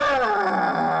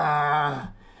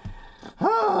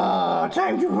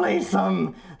time to play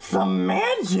some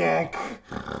magic.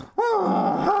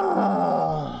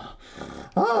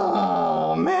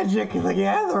 Oh, Magic the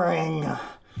Gathering.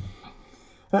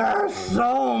 There are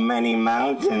so many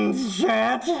mountains,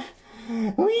 chat.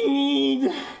 We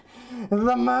need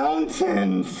the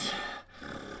mountains.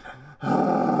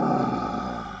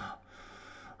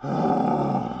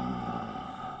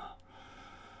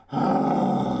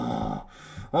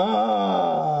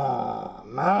 Oh,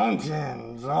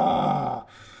 mountains. Oh.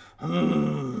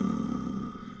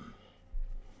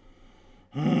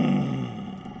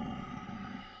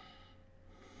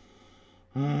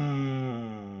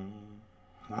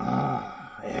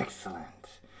 Excellent.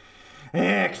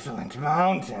 Excellent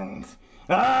mountains.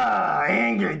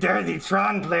 Angry, dirty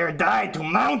Tron player died to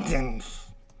mountains.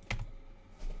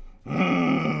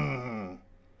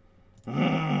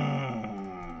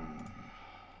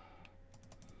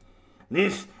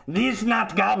 This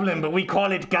not goblin, but we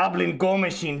call it Goblin Go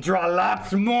Machine. Draw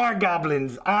lots more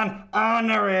goblins on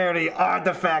honorary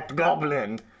artifact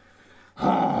goblin.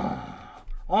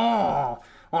 Oh,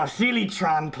 silly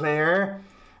Tron player.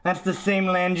 That's the same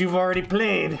land you've already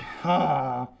played.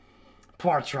 Oh,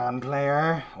 poor Tron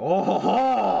player.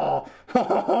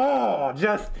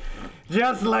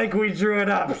 Just like we drew it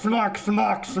up. Smock,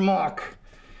 smock, smock.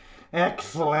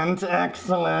 Excellent,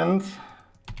 excellent.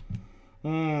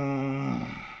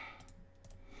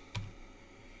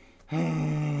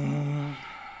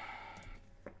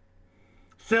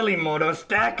 Silly Moto,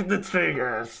 stack the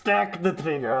triggers, stack the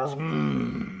triggers.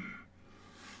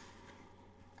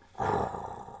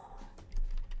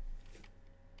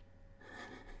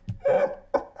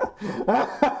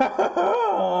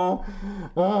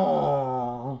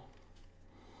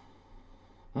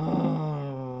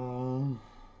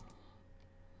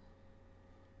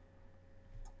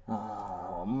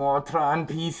 More Tron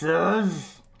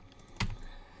pieces.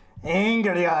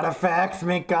 Angry artifacts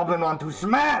make Goblin want to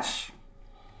smash.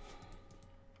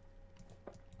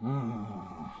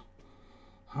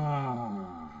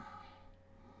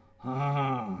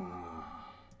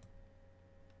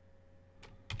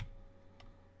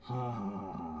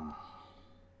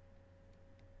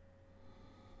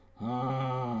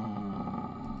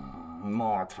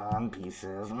 More Tron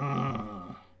pieces.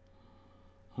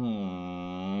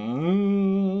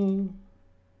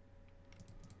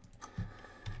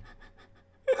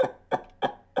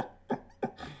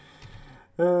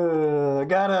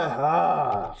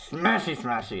 Gotta smashy,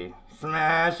 smashy,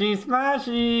 smashy,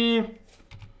 smashy.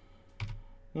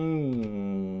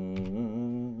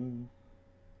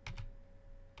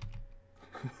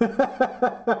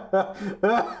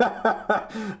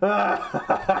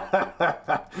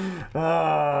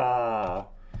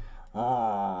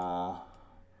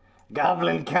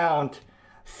 Goblin count.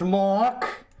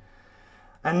 Smoke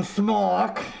and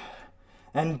smoke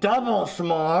and double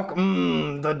smoke.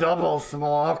 The double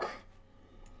smoke.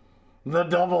 The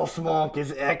double smoke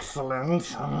is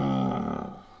excellent.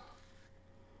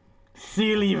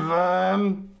 Silly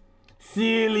worm.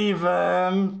 Silly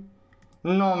worm.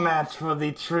 No match for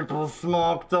the triple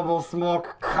smoke, double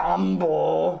smoke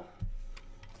combo.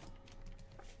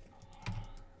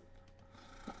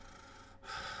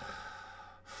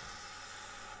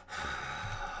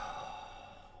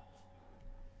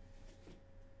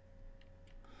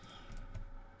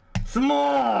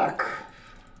 Smoke!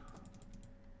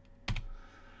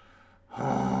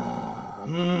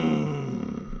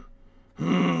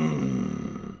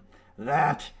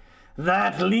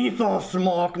 That lethal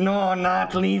smoke, no,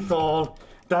 not lethal,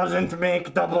 doesn't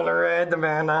make double red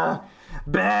mana.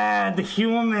 Bad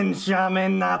human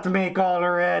shaman not make all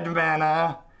red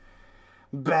mana.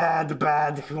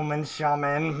 Bad human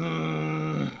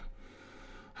shaman.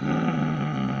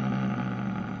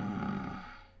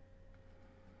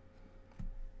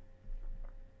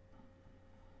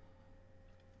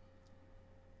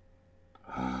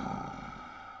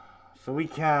 So we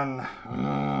can...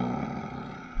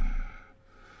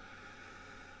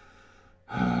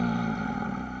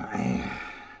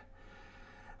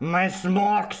 My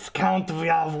smokes count, we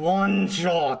have one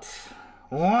shot.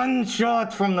 One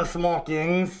shot from the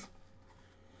smokings.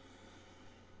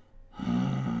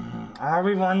 Are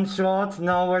we one shot?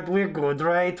 No, we're good,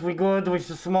 right? We good? We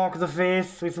should smoke the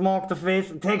face. We smoke the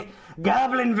face. Take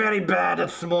Goblin very bad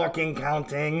at smoking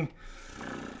counting.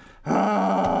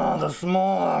 The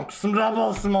smoke.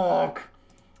 Double smoke.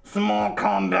 Smoke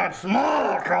combat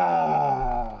smoke.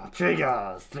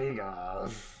 Triggers.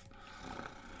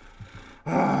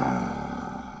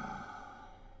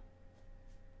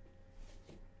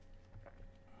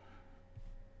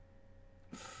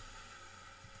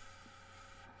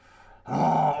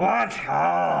 What?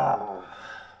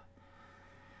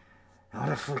 What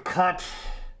if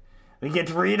we get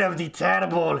rid of the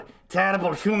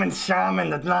terrible human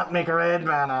shaman that not make red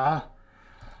mana?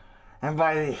 And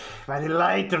by the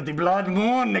light of the blood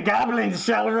moon, the goblins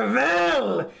shall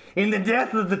revel in the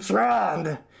death of the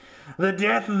Tron. The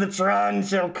death of the Tron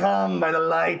shall come by the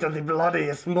light of the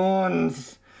bloodiest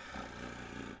moons.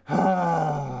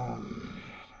 Oh.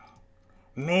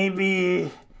 Maybe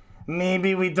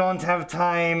we don't have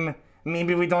time.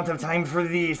 Maybe we don't have time for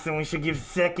this, and we should give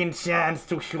second chance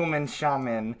to human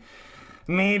shaman.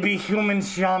 Maybe human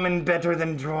shaman better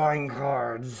than drawing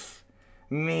cards.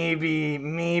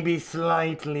 Maybe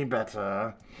slightly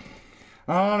better.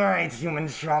 Alright, human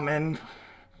shaman.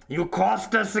 You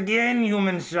cost us again,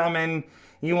 human shaman.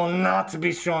 You will not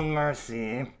be shown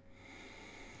mercy.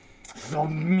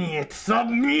 Submit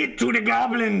to the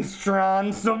goblins,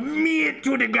 Tron. Submit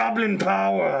to the goblin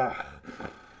power.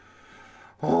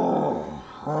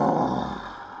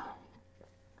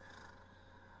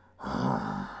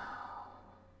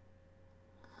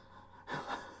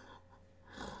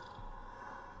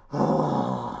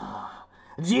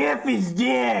 Geoff is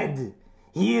dead.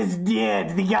 He is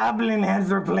dead. The goblin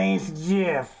has replaced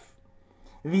Geoff.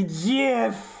 The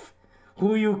Geoff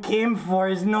who you came for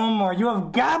is no more. You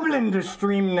have Goblin to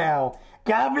stream now.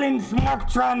 Goblin Smart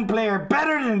Tron player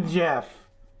better than Geoff.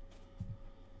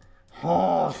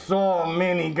 Oh, so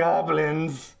many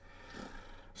goblins.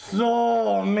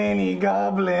 So many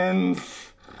goblins.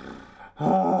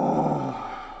 Oh.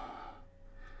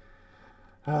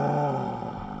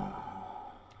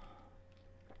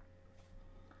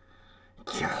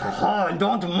 Oh,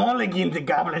 don't mulligan the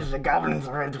goblins. The goblins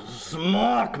are into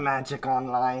smoke magic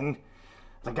online.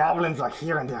 The goblins are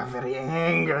here and they're very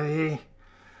angry.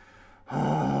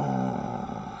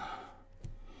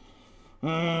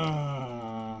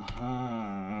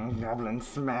 Goblin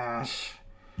smash.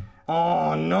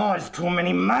 Oh no, it's too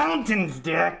many mountains,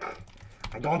 deck.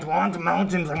 I don't want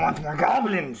mountains, I want more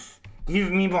goblins.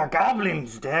 Give me more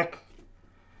goblins, deck.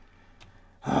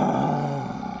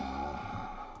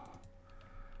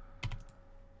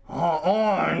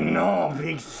 Oh no,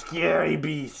 big scary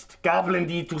beast. Goblin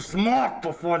need to smoke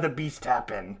before the beast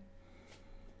happen.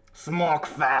 Smoke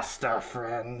faster,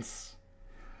 friends.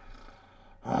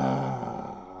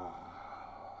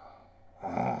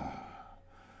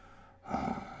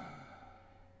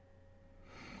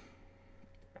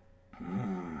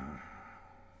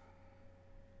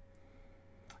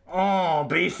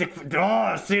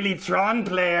 Oh, silly Tron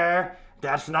player.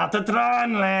 That's not the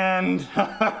Tron land.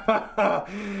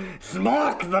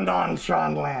 Smoke the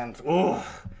non-Tron land. Oh,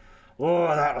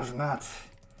 that was not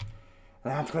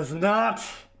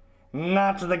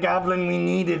the goblin we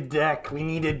needed, deck. We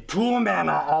needed 2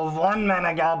 mana of 1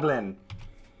 mana goblin.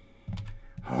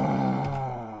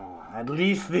 At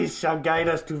least this shall guide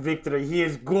us to victory. He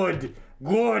is good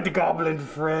goblin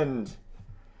friend.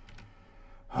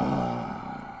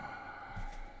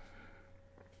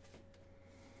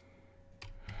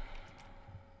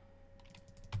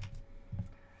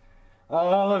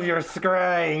 All of your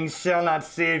scrying shall not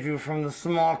save you from the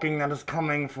smoking that is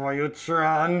coming for you,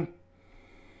 Tron.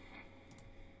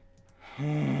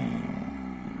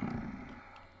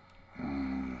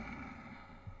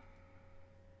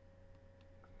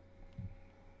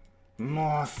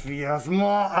 More spheres,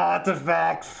 more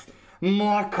artifacts,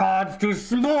 more cards to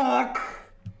smoke.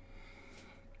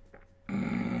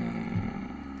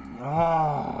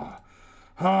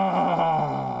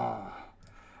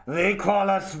 They call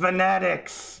us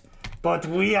fanatics, but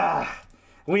we are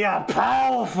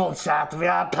powerful, chat. We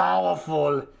are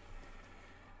powerful.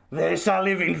 They shall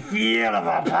live in fear of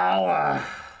our power.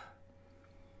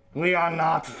 We are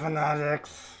not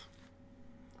fanatics.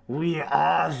 We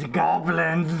are the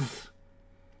goblins.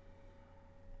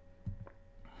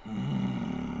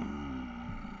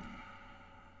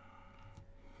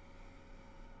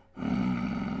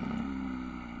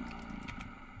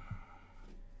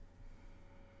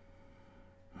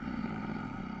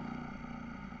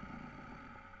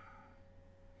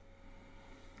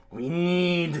 We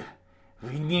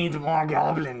need more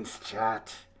goblins,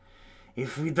 chat.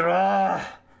 If we draw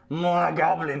more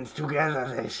goblins together,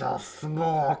 they shall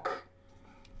smoke.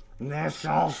 They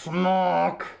shall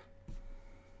smoke.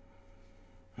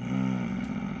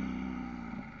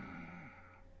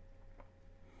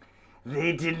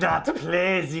 They did not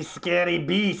play the scary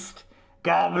beast.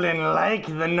 Goblin like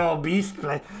the no beast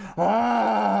play.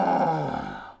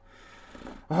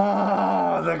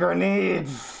 The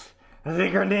grenades. The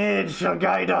grenade shall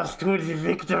guide us to the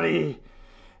victory.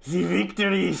 The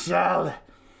victory shall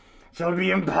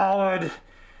be empowered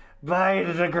by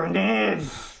the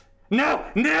grenades. No,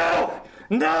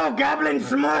 goblin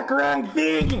smoke, wrong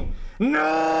thing.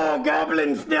 No,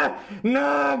 goblins!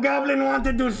 No, goblin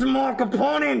wanted to smoke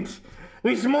opponent!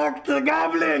 We smoked the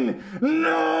goblin!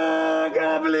 No,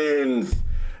 goblins!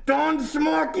 Don't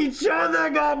smoke each other,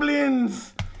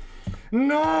 goblins!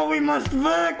 No, we must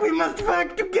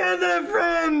work together,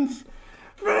 friends!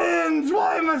 Friends,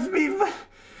 why must we...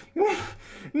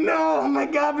 No, my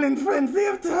goblin friends, they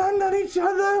have turned on each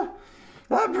other!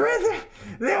 Our brother,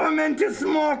 they were meant to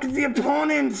smoke the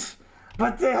opponents,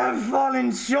 but they have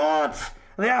fallen short!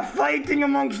 They are fighting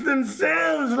amongst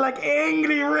themselves like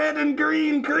angry red and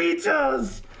green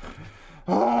creatures!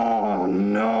 Oh,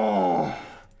 no!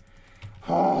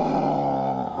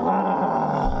 Oh.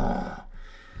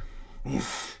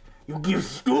 Yes, you give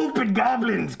stupid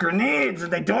goblins grenades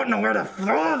and they don't know where to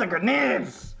throw the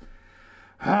grenades!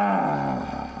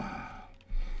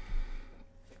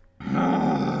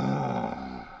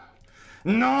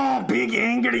 No, big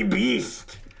angry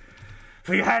beast! If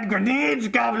we had grenades,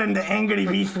 Goblin, the angry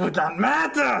beast would not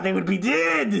matter! They would be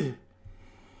dead!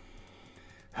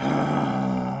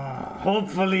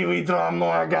 Hopefully we draw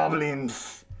more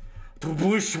goblins. To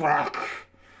bushwhack!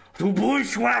 To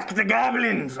bushwhack the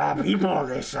goblins! Our people,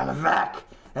 they shall whack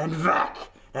and whack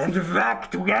and whack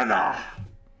together!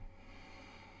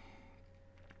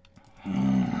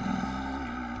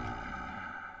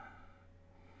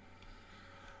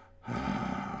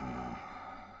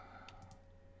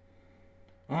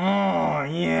 Oh,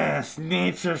 yes,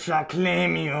 nature shall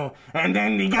claim you, and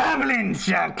then the goblins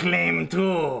shall claim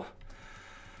too.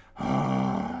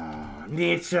 Oh,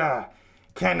 nature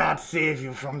cannot save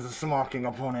you from the smoking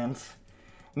opponent.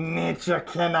 Nature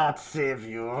cannot save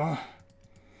you.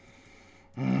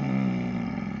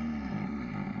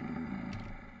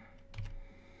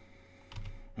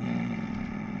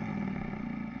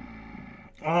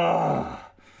 Oh,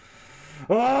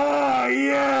 oh,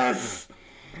 yes!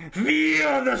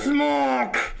 Feel the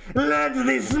smoke! Let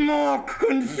the smoke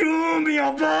consume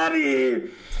your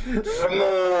body!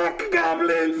 Smoke,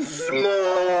 goblins,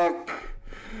 smoke!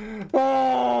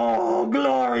 Oh,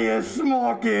 glorious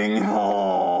smoking!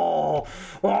 Oh,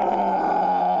 oh, oh,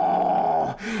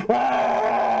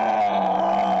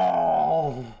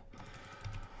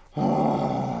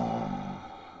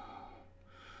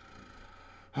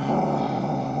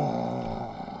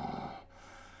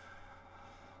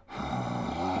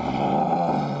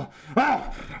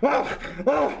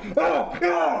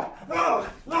 oh, oh.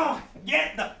 Oh,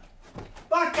 get the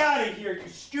fuck out of here, you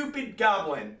stupid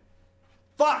goblin.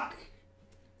 Fuck.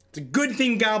 It's a good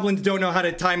thing goblins don't know how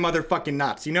to tie motherfucking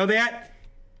knots. You know that?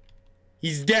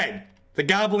 He's dead. The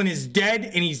goblin is dead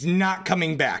and he's not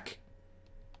coming back.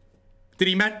 Did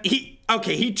he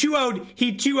okay, he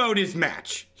 2-0'd his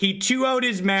match. He 2-0'd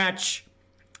his match.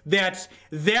 That's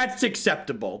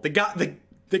acceptable. The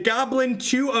goblin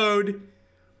 2-0'd.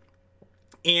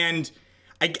 And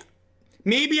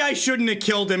maybe I shouldn't have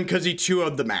killed him because he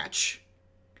 2-0'd the match.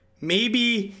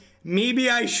 Maybe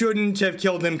I shouldn't have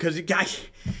killed him because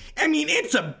I mean,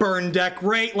 it's a burn deck,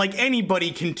 right? Like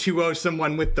anybody can 2-0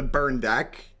 someone with the burn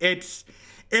deck. It's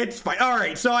fine. All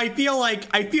right, so I feel like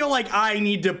I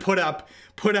need to put up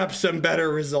some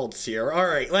better results here. All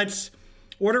right,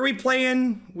 what are we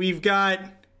playing? We've got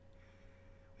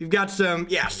some,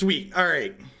 yeah, sweet. All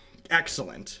right,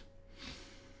 excellent.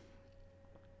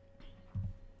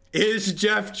 Is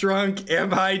Geoff drunk?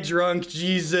 Am I drunk?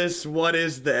 Jesus, what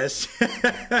is this?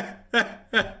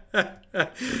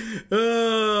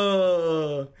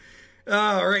 Oh.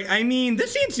 All right, I mean,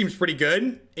 this hand seems pretty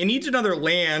good. It needs another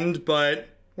land, but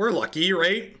we're lucky,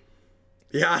 right?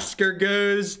 The Oscar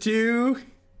goes to...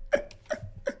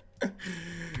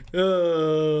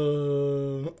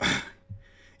 Oh.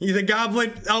 The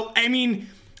Goblin... Oh, I mean...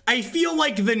 I feel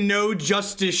like the no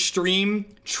justice stream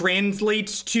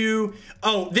translates to,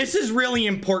 oh, this is really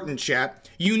important, chat.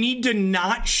 You need to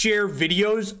not share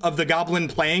videos of the goblin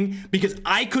playing because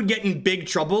I could get in big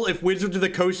trouble if Wizards of the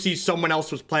Coast sees someone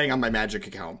else was playing on my Magic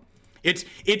account.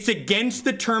 It's against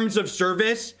the terms of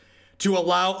service to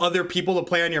allow other people to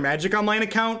play on your Magic Online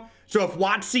account. So if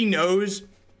WotC knows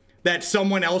that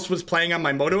someone else was playing on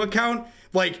my Moto account,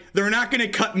 like, they're not gonna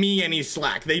cut me any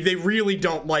slack. They really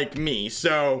don't like me.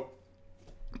 So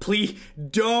please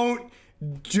don't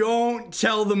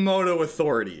tell the Moto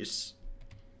authorities.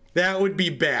 That would be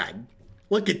bad.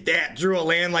 Look at that. Drew a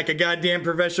land like a goddamn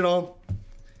professional.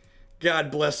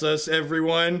 God bless us,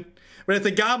 everyone. But if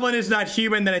the goblin is not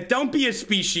human, then don't be a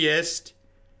speciesist.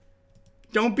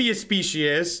 Don't be a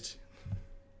speciesist.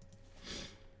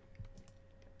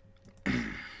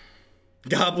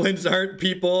 Goblins aren't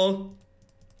people.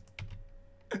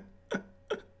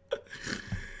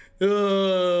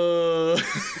 Oh.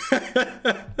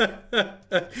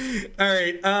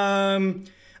 Alright,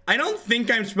 I don't think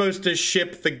I'm supposed to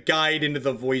ship the guide into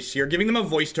the voice here. Giving them a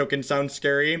voice token sounds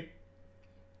scary.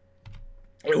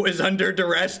 It was under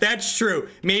duress. That's true.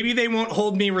 Maybe they won't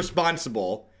hold me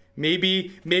responsible.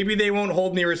 Maybe they won't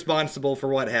hold me responsible for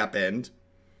what happened.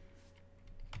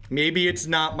 Maybe it's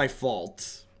not my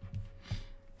fault.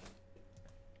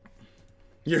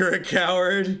 You're a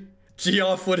coward.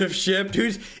 Geoff would have shipped.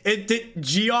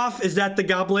 Geoff, is that the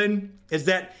goblin?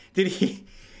 Did he?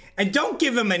 And don't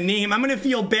give him a name. I'm gonna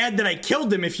feel bad that I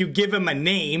killed him if you give him a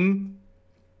name.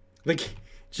 Like,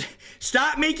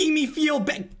 stop making me feel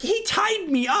bad. He tied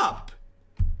me up.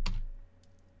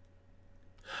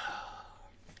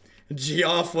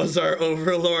 Geoff was our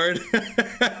overlord.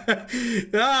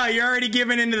 You're already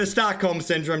giving into the Stockholm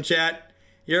Syndrome, chat.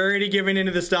 You're already giving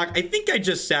into the stock. I think I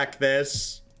just sack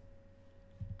this.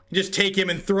 Just take him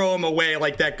and throw him away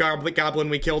like that goblin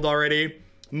we killed already.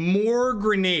 More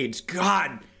grenades.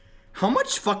 God, how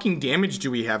much fucking damage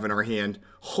do we have in our hand?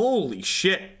 Holy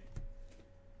shit.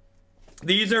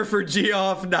 These are for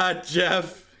Geoff, not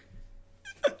Geoff.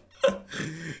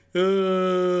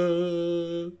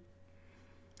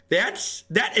 Is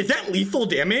that lethal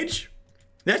damage?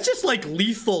 That's just like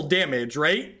lethal damage,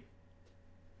 right?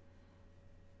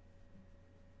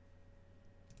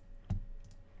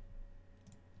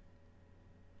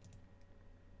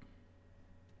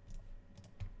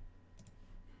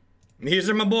 These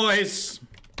are my boys.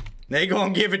 They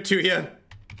gonna give it to you.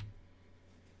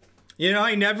 You know,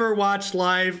 I never watched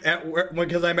live at work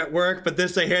because I'm at work, but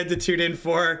this I had to tune in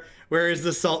for. Where is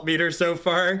the salt meter so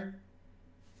far?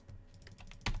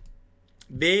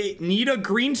 They need a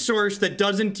green source that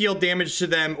doesn't deal damage to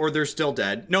them or they're still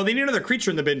dead. No, they need another creature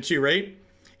in the bin too, right?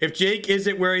 If Jake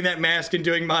isn't wearing that mask and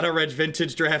doing Mono Reg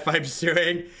Vintage Draft, I'm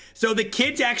suing. So the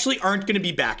kids actually aren't going to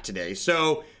be back today.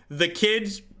 So the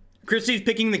kids, Christy's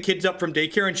picking the kids up from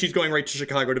daycare and she's going right to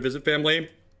Chicago to visit family.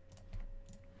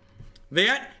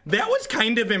 That was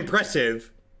kind of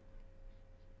impressive.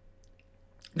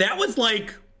 That was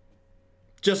like,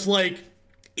 just like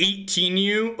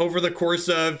 18U over the course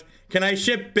of, can I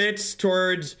ship bits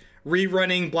towards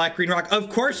rerunning Black Green Rock? Of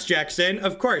course, Jackson.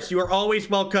 Of course. You are always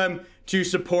welcome to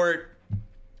support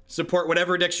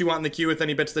whatever decks you want in the queue with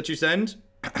any bits that you send.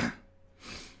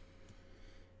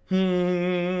 You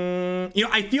know,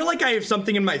 I feel like I have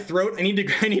something in my throat. I need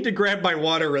to grab my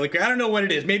water really quick. I don't know what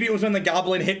it is. Maybe it was when the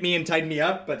goblin hit me and tied me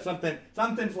up, but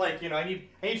something's like, you know, I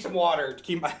need some water to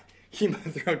keep my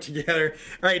throat together.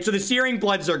 All right, so the Searing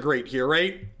Bloods are great here,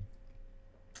 right?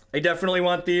 I definitely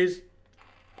want these.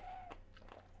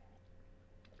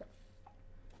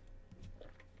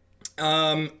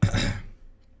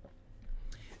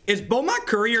 Is Bomat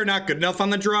Courier not good enough on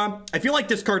the draw? I feel like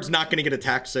this card's not going to get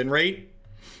attacks in, right?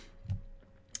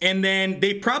 And then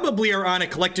they probably are on a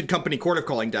Collected Company Court of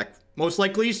Calling deck, most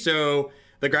likely, so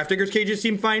the Grafdigger's cages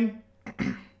seem fine.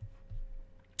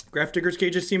 Grafdigger's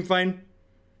cages seem fine.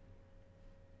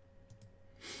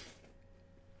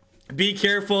 Be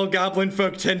careful, goblin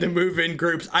folk tend to move in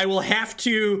groups. I will have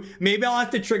to, maybe I'll have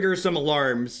to trigger some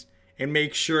alarms and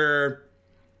make sure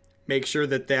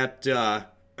that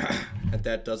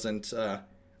that doesn't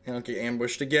get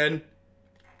ambushed again.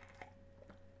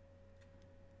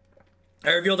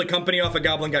 I revealed a company off a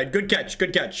goblin guide. Good catch,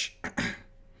 good catch.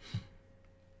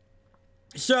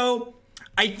 So,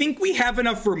 I think we have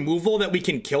enough removal that we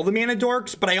can kill the mana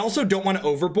dorks, but I also don't want to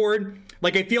overboard.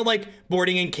 Like, I feel like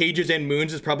boarding in cages and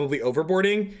moons is probably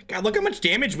overboarding. God, look how much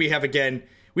damage we have again.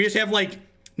 We just have, like,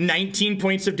 19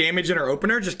 points of damage in our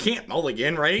opener. Just can't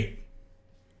mulligan, right?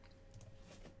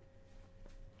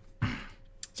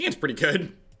 Seems pretty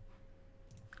good.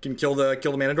 Can kill the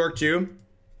mana dork, too.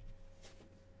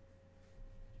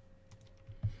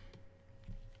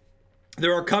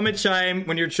 There will come a time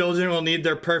when your children will need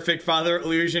their perfect father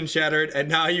illusion shattered, and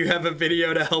now you have a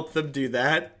video to help them do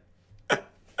that.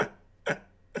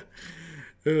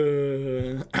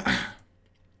 In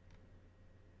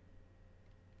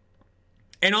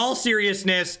all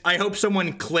seriousness, I hope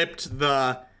someone clipped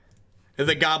the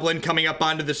goblin coming up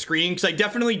onto the screen, because I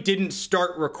definitely didn't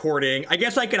start recording. I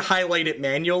guess I could highlight it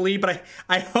manually, but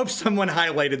I hope someone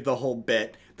highlighted the whole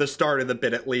bit, the start of the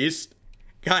bit at least.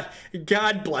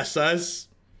 God bless us.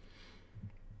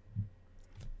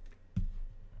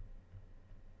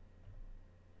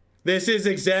 This is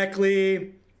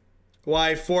exactly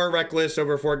why 4 Reckless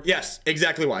over 4... Yes,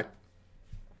 exactly why.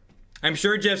 I'm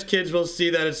sure Geoff's kids will see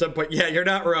that at some point. Yeah, you're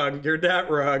not wrong. You're not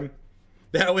wrong.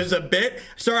 That was a bit...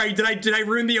 Sorry, did I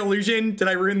ruin the illusion? Did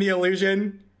I ruin the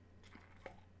illusion?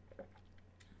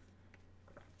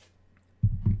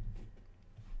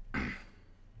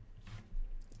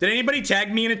 Did anybody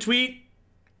tag me in a tweet?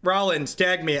 Rollins,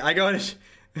 tag me. I go to...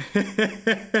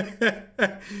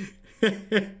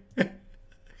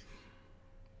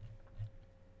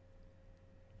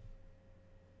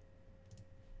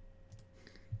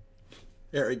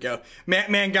 There we go.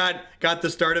 Man got the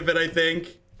start of it, I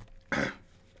think.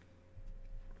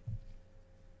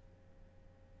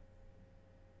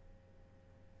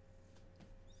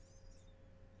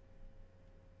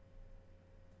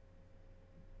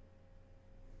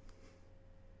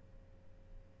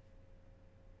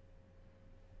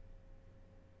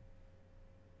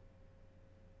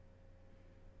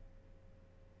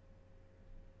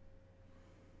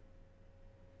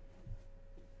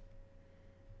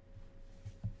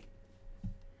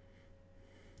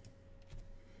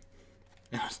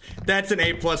 That's an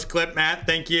A+ clip, Matt.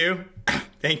 Thank you.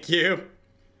 Thank you.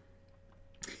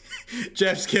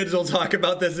 Geoff's kids will talk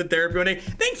about this at therapy one day.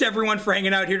 Thanks everyone for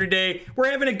hanging out here today. We're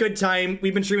having a good time.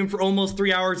 We've been streaming for almost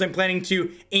 3 hours. I'm planning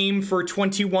to aim for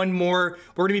 21 more.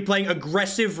 We're going to be playing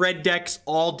aggressive red decks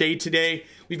all day today.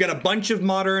 We've got a bunch of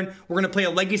modern. We're going to play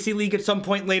a legacy league at some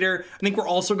point later. I think we're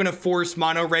also going to force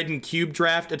mono red and cube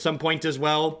draft at some point as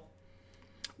well.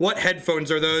 What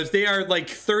headphones are those? They are like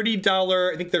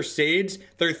 $30, I think they're Sades.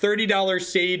 They're $30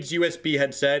 Sades USB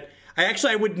headset.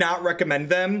 I would not recommend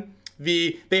them.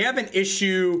 They have an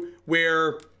issue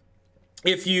where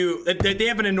they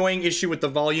have an annoying issue with the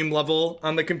volume level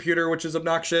on the computer, which is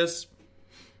obnoxious.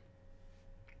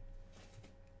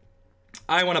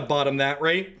 I want to bottom that,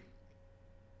 right?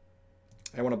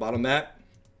 I want to bottom that.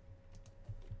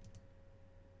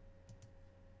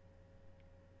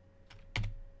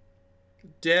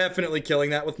 Definitely killing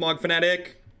that with Mogg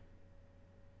Fanatic.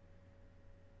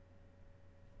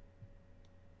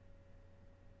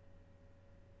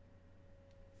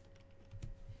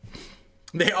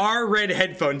 They are red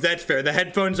headphones, that's fair. The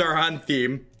headphones are on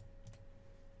theme.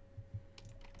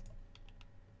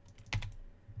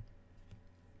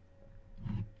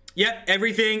 Yep,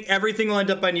 everything will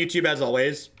end up on YouTube as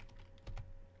always.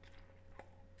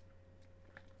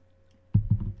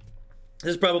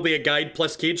 This is probably a guide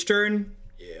plus cage turn.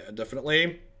 Yeah,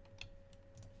 definitely.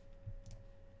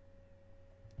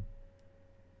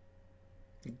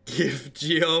 Give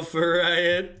Geoff a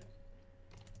riot.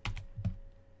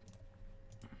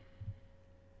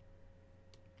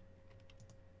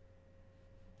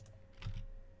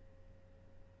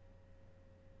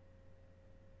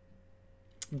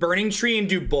 Burning-Tree and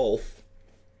do both.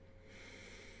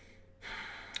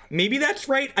 Maybe that's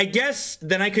right. I guess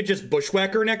then I could just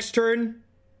Bushwhacker next turn.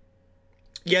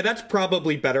 Yeah, that's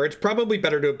probably better. It's probably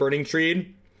better to a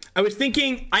Burning-Tree. I was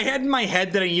thinking, I had in my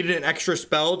head that I needed an extra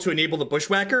spell to enable the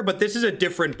Bushwhacker, but this is a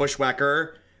different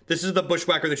Bushwhacker. This is the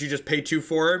Bushwhacker that you just pay 2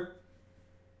 for.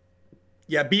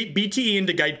 Yeah, BTE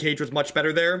into Guide Cage was much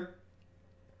better there.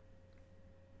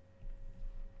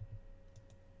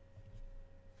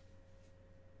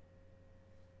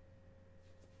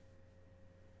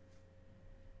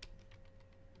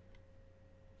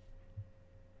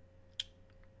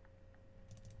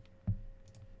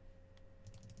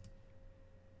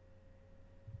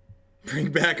 Bring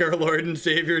back our Lord and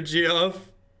Savior,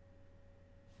 Geoff.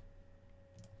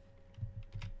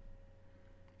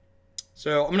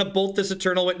 So I'm going to bolt this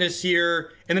Eternal Witness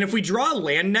here. And then if we draw a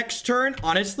land next turn,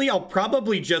 honestly, I'll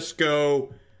probably just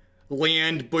go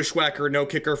land, Bushwhacker, no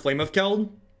kicker, Flame of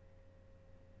Keld.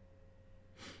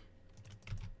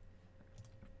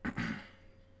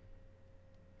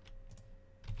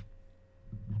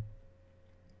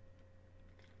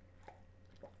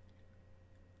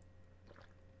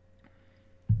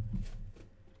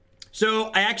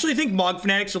 So I actually think Mogg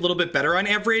Fanatic's a little bit better on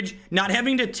average. Not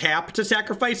having to tap to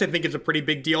sacrifice, I think is a pretty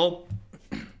big deal.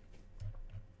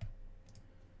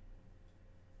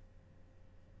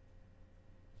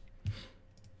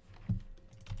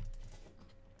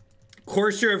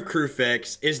 Courser of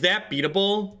Crewfix, is that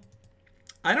beatable?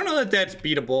 I don't know that that's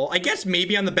beatable. I guess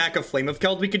maybe on the back of Flame of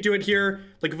Keld we could do it here.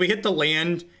 Like if we hit the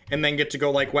land and then get to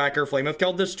go like Whacker Flame of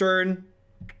Keld this turn.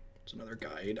 It's another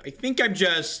guide. I think I'm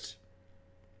just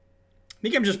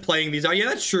playing these out. Yeah,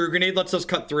 that's true. Grenade lets us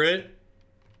cut through it.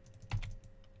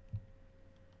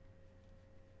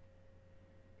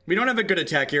 We don't have a good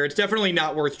attack here. It's definitely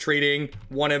not worth trading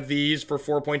one of these for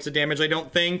 4 points of damage, I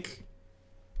don't think.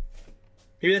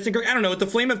 Maybe that's incorrect. I don't know. With the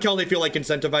Flame of Keld, I feel like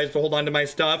incentivized to hold on to my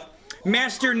stuff.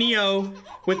 Master Neo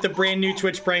with the brand new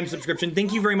Twitch Prime subscription.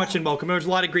 Thank you very much and welcome. There's a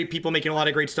lot of great people making a lot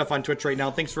of great stuff on Twitch right now.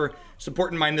 Thanks for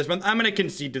supporting mine this month. I'm going to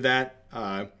concede to that.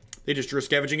 They just drew a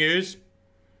Scavenging Ooze.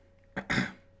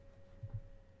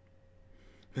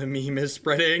 The meme is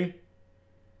spreading.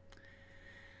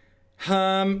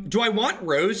 Do I want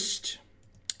Roast?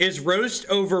 Is Roast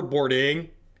overboarding?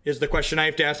 is the question I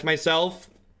have to ask myself.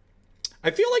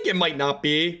 I feel like it might not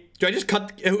be. Do I just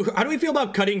cut? How do we feel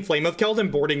about cutting Flame of Keld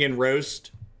and boarding in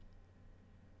Roast?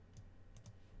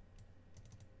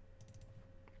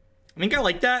 I think I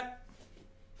like that.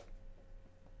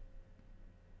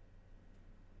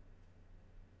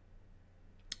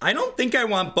 I don't think I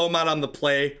want Bomat on the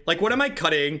play. Like, what am I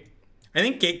cutting? I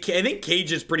think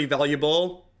Cage is pretty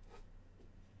valuable.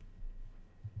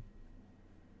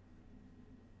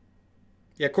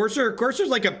 Yeah, Courser's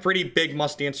like a pretty big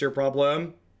must-answer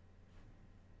problem.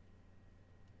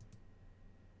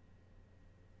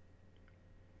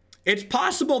 It's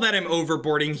possible that I'm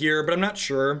overboarding here, but I'm not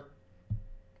sure.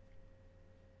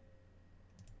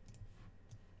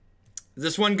 Is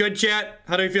this one good, chat?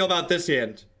 How do we feel about this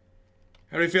hand?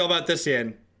 How do we feel about this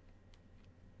hand?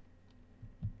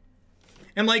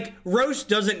 And like, Roast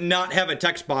doesn't not have a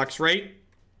text box, right?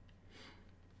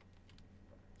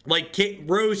 Like,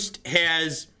 Roast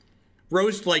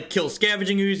like kills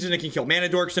Scavenging Oozes and it can kill Mana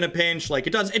Dorks in a pinch. Like,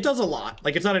 it does a lot.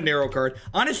 Like, it's not a narrow card.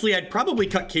 Honestly, I'd probably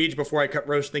cut Cage before I cut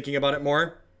Roast, thinking about it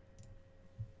more.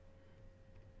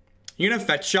 You're gonna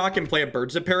Fetch Shock and play a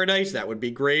Birds of Paradise? That would be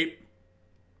great.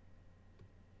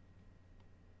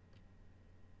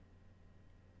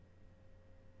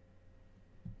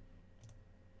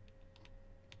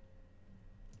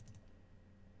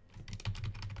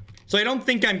 So I don't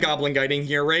think I'm Goblin Guiding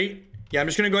here, right? Yeah, I'm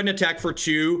just going to go ahead and attack for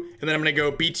 2. And then I'm going to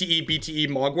go BTE, BTE,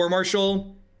 Mogg War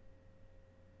Marshal.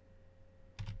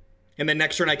 And then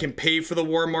next turn I can pay for the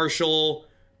War Marshal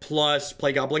plus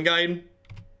play Goblin Guide.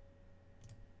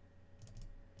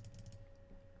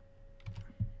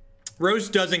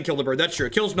 Roast doesn't kill the bird. That's true.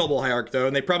 It kills Noble Hierarch, though.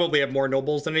 And they probably have more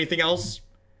Nobles than anything else.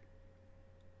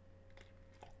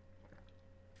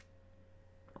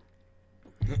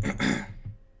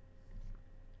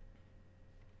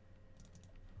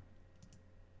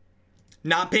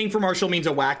 Not paying for Marshal means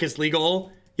a whack is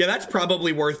legal. Yeah, that's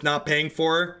probably worth not paying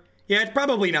for. Yeah, it's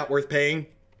probably not worth paying.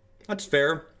 That's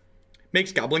fair.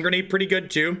 Makes Goblin Grenade pretty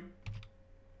good too.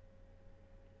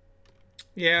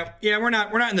 Yeah, we're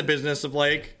not in the business of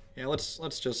like, yeah, let's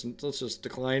just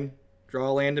decline. Draw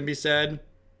a land and be sad.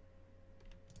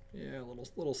 Yeah,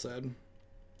 a little sad.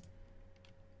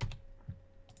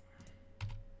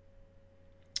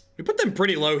 We put them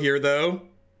pretty low here though.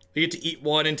 They get to eat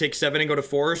 1 and take 7 and go to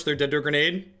 4, so they're dead to a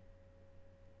grenade.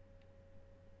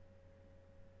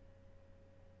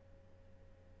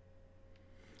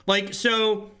 Like,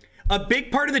 so, a big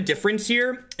part of the difference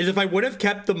here is if I would have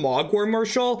kept the Mogg War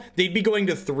Marshal, they'd be going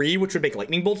to 3, which would make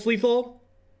Lightning Bolts lethal.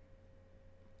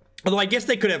 Although I guess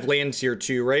they could have lands here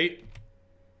too, right?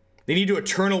 They need to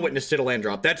Eternal Witness to the land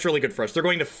drop. That's really good for us. They're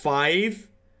going to 5.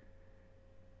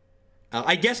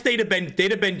 I guess they'd have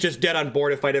been just dead on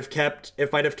board if I'd have kept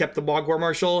the Mogg War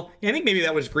Marshal. Yeah, I think maybe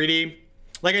that was greedy.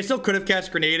 Like, I still could have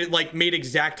cast Grenade. It, like, made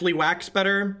exactly Wax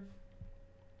better.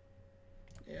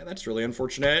 Yeah, that's really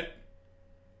unfortunate.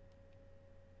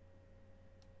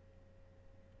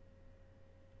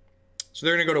 So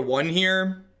they're gonna go to 1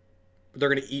 here. But they're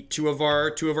gonna eat two of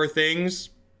our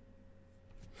things.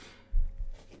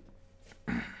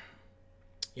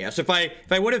 Yeah, so if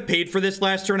I would have paid for this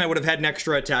last turn, I would have had an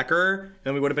extra attacker,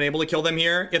 and we would have been able to kill them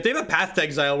here. If they have a Path to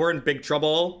Exile, we're in big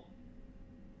trouble.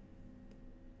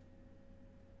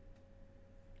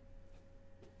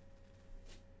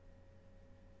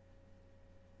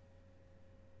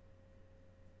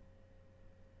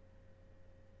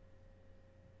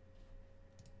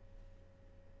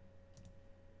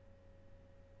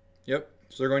 Yep,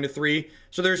 so they're going to 3.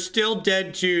 So they're still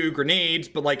dead to grenades,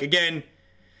 but like, again,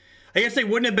 I guess they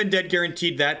wouldn't have been dead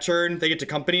guaranteed that turn. They get to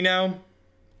company now.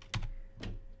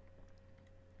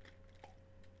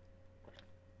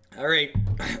 All right,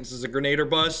 this is a grenade or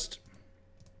bust.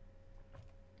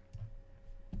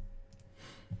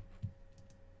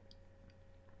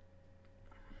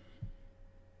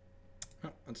 Oh,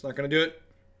 that's not gonna do it.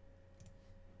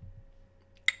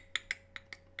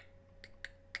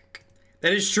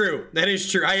 That is true. That is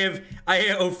true. I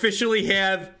officially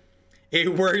have a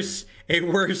worse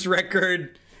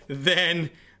record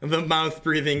than the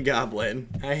mouth-breathing goblin.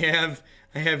 I have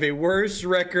a worse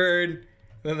record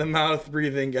than the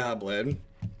mouth-breathing goblin.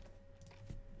 I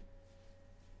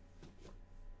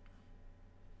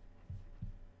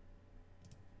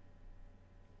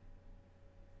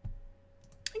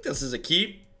think this is a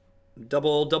keep.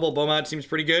 Double Bomat seems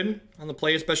pretty good on the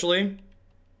play, especially.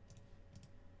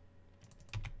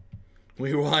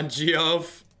 We want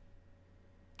Geoff.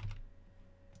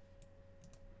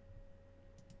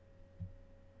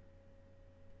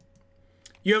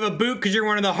 You have a boot because you're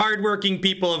one of the hardworking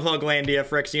people of Hooglandia,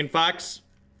 Phyrexian Fox.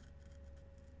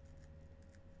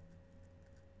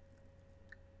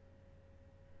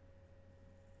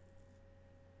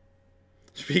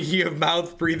 Speaking of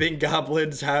mouth-breathing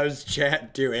goblins, how's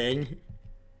chat doing?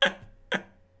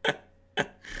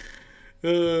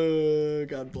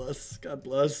 God bless. God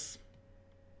bless.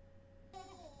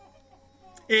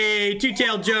 Hey, Too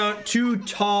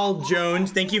Tall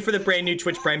Jones. Thank you for the brand new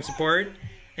Twitch Prime support.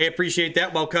 I appreciate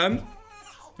that. Welcome.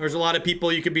 There's a lot of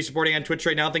people you could be supporting on Twitch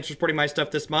right now. Thanks for supporting my stuff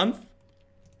this month.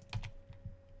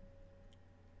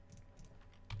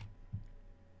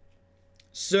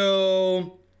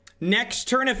 So, next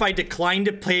turn, if I decline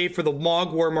to pay for the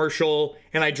Mogg War Marshal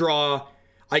and I draw,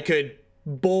 I could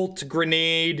Bolt,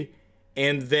 Grenade,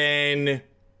 and then...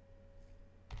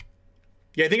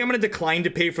 Yeah, I think I'm going to decline to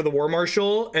pay for the War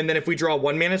Marshal, and then if we draw a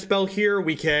 1-mana spell here,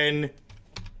 we can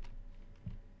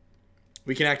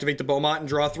activate the Bomat and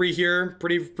draw 3 here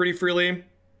pretty freely.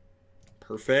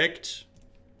 Perfect.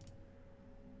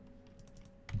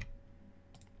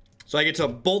 So I get to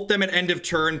bolt them at end of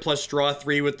turn plus draw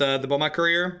 3 with the Bomat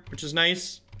Courier, which is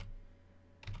nice.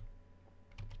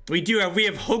 We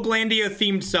have Hoaglandia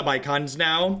themed sub icons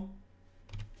now.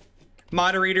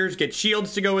 Moderators get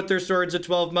shields to go with their swords at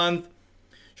 12 month.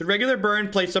 Should regular burn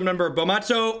play some number of Bomat?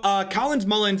 So Collins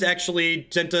Mullins actually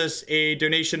sent us a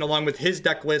donation along with his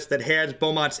deck list that has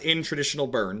Bomats in traditional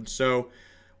burn. So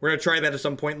we're gonna try that at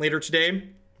some point later today.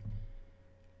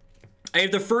 I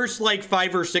have the first like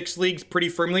 5 or 6 leagues pretty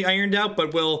firmly ironed out,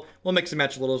 but we'll mix and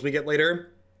match a little as we get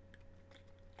later.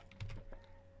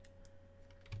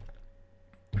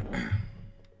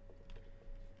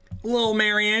 Lil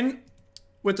Marion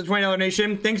with the $20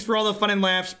 donation. Thanks for all the fun and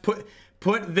laughs.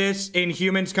 Put this in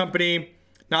Humans Company,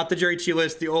 not the Jerry T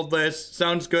list, the old list.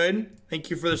 Sounds good. Thank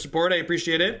you for the support. I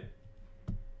appreciate it.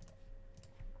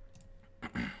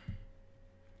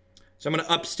 So I'm going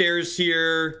to upstairs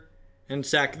here and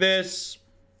sack this.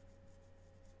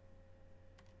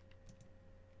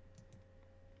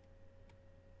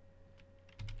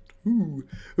 Ooh,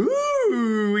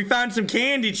 we found some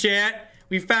candy, chat.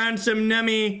 We found some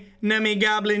nummy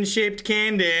goblin-shaped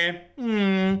candy.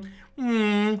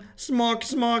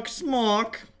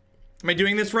 Smork. Am I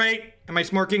doing this right? Am I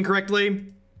smorking correctly?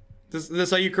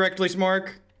 This how you correctly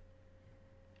smork?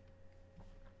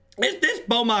 This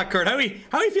Bomat card, how do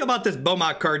you feel about this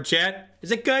Bomat card, chat?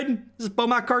 Is it good? Is this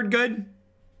Bomat card good?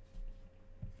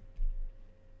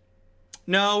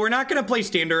 No, we're not gonna play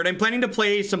standard. I'm planning to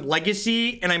play some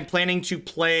legacy, and I'm planning to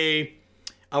play...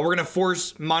 we're gonna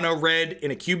force mono red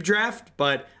in a cube draft,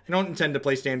 but I don't intend to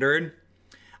play standard.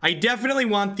 I definitely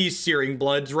want these Searing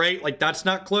Bloods, right? Like, that's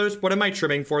not close. What am I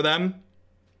trimming for them?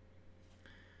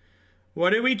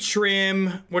 What do we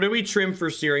trim? What do we trim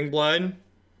for Searing Blood?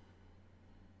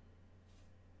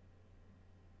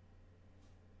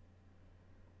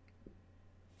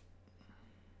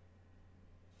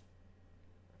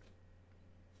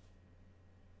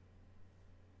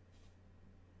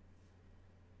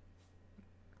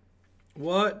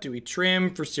 What do we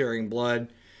trim for Searing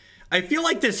Blood? I feel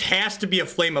like this has to be a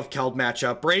Flame of Keld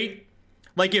matchup, right?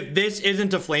 Like, if this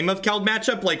isn't a Flame of Keld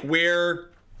matchup, like,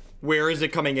 where is it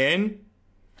coming in?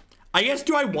 I guess,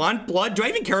 do I want blood? Do I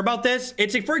even care about this?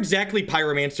 It's for exactly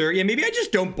Pyromancer. Yeah, maybe I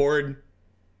just don't board.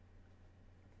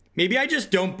 Maybe I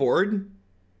just don't board.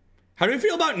 How do I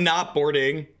feel about not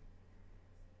boarding?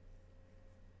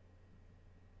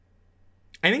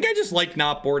 I think I just like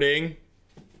not boarding.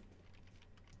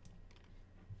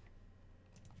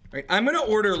 All right, I'm gonna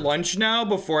order lunch now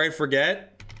before I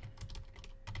forget.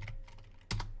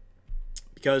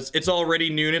 Because it's already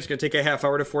noon. It's gonna take a half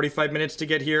hour to 45 minutes to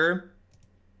get here.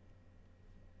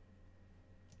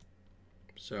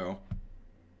 So,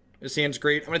 this hand's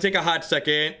great. I'm gonna take a hot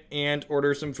second and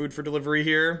order some food for delivery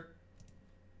here.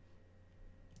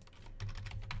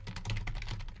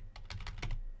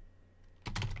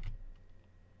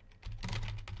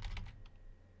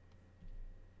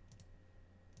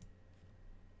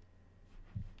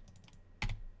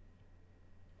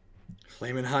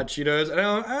 Flamin' hot Cheetos. I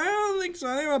don't think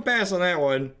so. I think I'll pass on that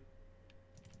one.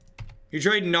 You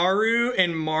tried Naru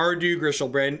and Mardu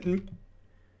Grishelbrand.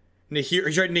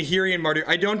 You tried Nahiri and Mardu.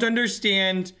 I don't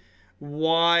understand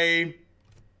why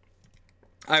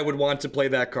I would want to play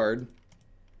that card.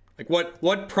 Like,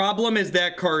 what problem is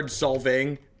that card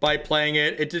solving by playing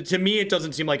it? To me, it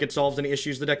doesn't seem like it solves any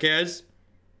issues the deck has.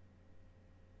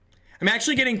 I'm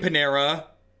actually getting Panera.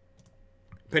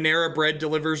 Panera bread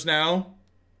delivers now.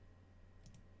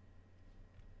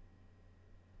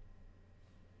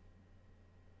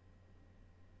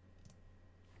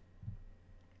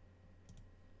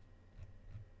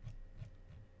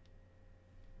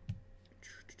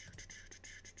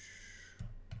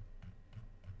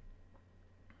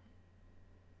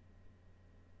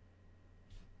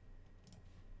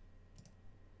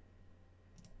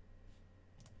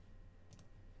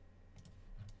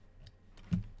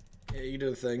 Yeah, you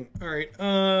did a thing. Alright,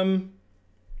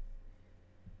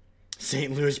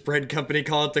 St. Louis Bread Company,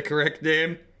 call it the correct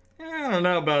name. I don't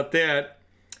know about that.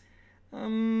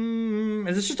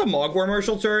 Is this just a Mogg War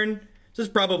Marshal turn? This is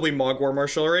probably Mogg War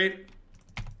Marshal, right?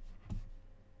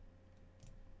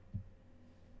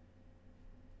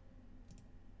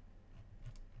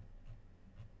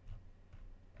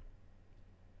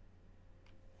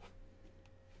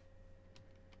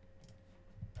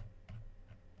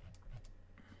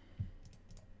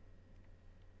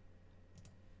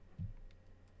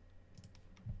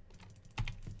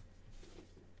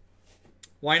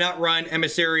 Why not run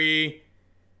Emissary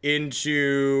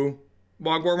into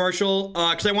Mogg War Marshal?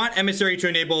 Because I want Emissary to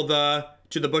enable the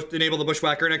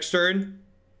Bushwhacker next turn.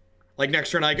 Like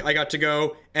next turn, I got to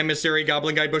go Emissary,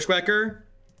 Goblin Guide, Bushwhacker.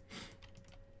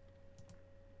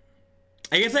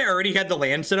 I guess I already had the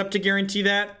land set up to guarantee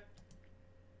that.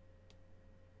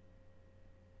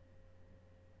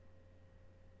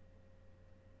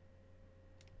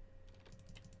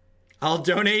 I'll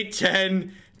donate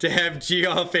 10 to have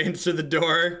Geoff answer the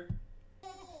door.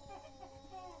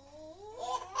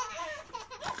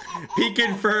 Peak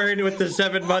and Fern with the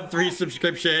 7-month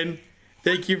resubscription.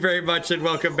 Thank you very much and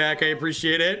welcome back. I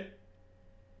appreciate it.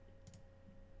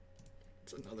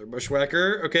 It's another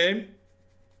Bushwhacker. Okay.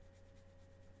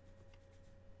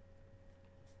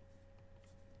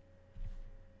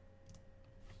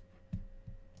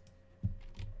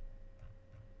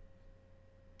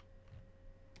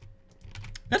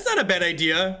 That's not a bad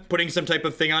idea, putting some type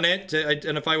of thing on it to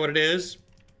identify what it is.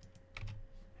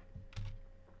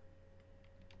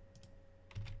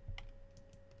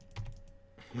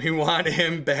 We want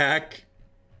him back.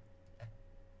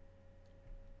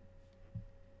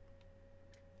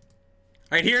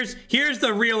 All right, here's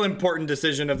the real important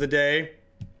decision of the day.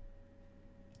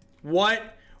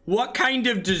 What kind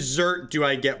of dessert do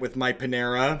I get with my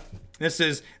Panera? This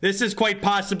is quite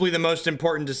possibly the most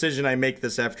important decision I make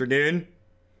this afternoon.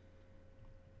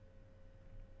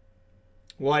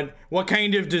 What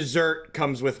kind of dessert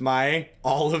comes with my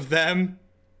all of them?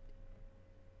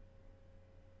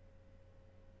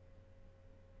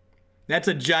 That's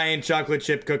a giant chocolate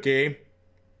chip cookie.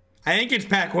 I think it's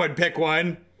pack one, pick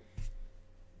one.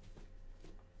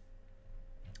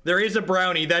 There is a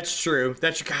brownie, that's true.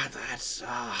 I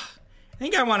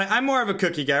think I'm more of a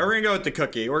cookie guy. We're gonna go with the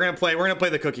cookie. We're gonna play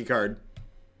the cookie card.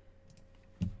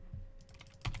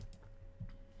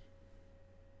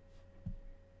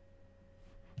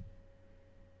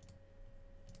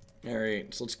 All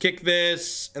right, so let's kick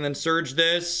this and then surge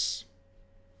this.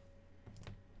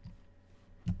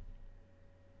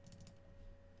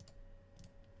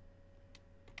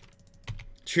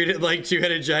 Treat it like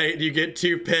two-headed giant, you get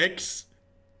 2 picks.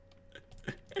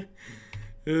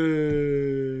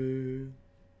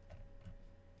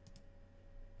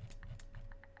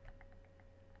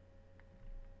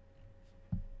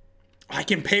 I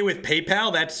can pay with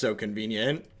PayPal? That's so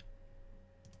convenient.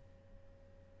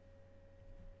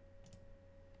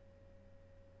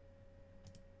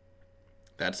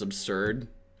 That's absurd.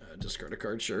 Discard a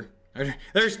card, sure.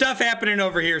 There's stuff happening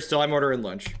over here still. I'm ordering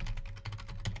lunch.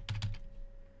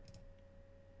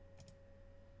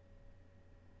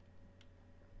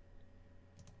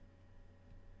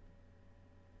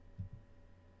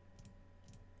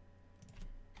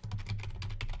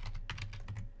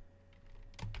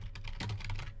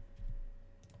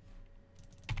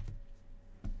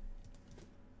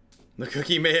 The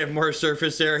cookie may have more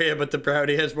surface area, but the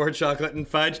brownie has more chocolate and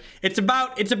fudge. It's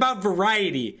about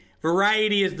variety.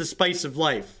 Variety is the spice of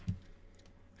life.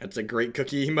 That's a great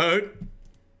cookie emote.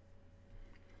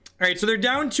 All right, so they're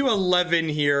down to 11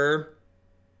 here,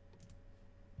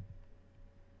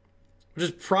 which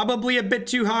is probably a bit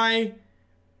too high,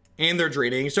 and they're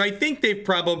draining. So I think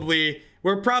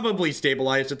we're probably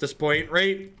stabilized at this point,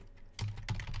 right?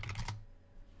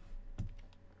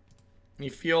 I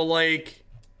feel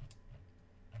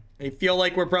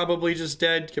like we're probably just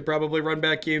dead. Could probably run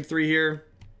back game 3 here.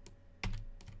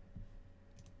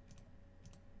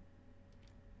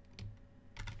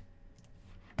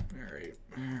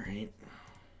 All right.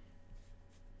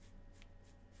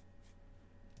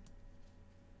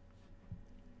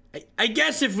 I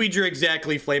guess if we drew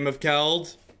exactly Flame of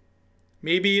Keld,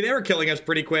 maybe they were killing us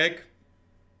pretty quick.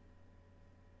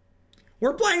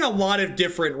 We're playing a lot of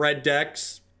different red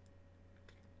decks.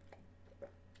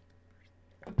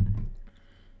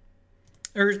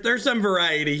 There's some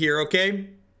variety here, okay?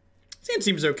 It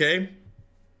seems okay.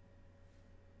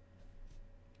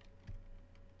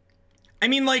 I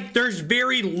mean, like, there's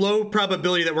very low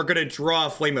probability that we're gonna draw a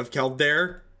Flame of Keld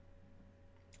there.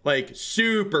 Like,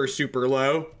 super, super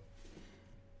low.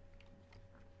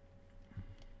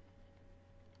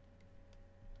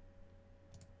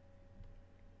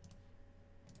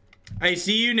 I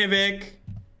see you, Nivik.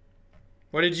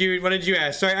 What did you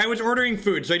ask? Sorry, I was ordering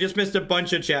food, so I just missed a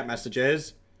bunch of chat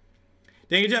messages.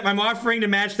 Dang it, Geoff, I'm offering to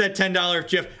match that $10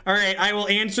 Geoff. All right, I will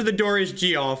answer the door as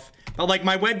Geoff. But, like,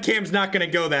 my webcam's not gonna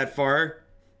go that far.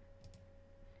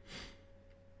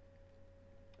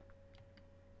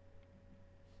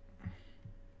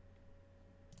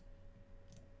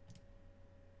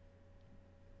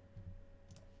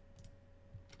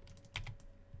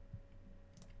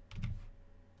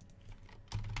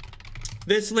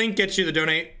 This link gets you the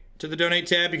donate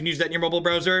tab. You can use that in your mobile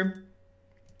browser.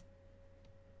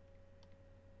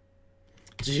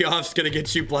 Geoff's gonna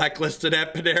get you blacklisted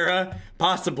at Panera.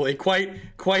 Possibly.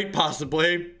 Quite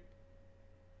possibly.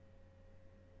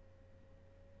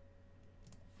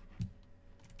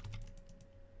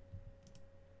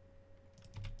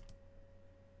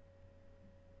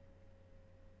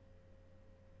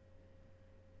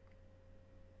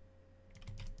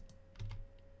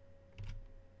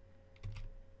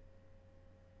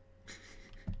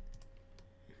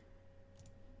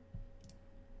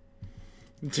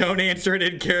 Don't answer it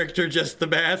in character, just the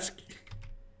mask.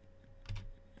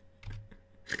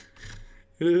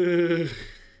 Alright,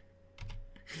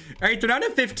 they're down to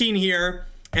 15 here.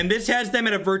 And this has them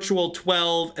at a virtual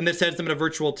 12. And this has them at a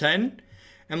virtual 10.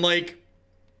 And like,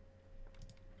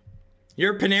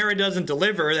 your Panera doesn't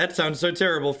deliver. That sounds so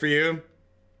terrible for you.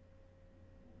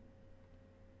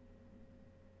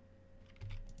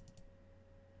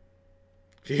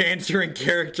 If you answer in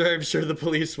character, I'm sure the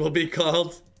police will be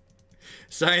called.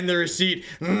 Sign the receipt.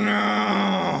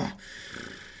 No.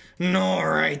 No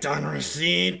right on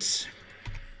receipt. Is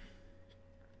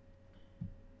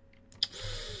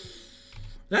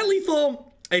that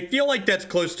lethal? I feel like that's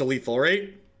close to lethal,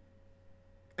 right?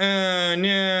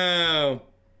 No.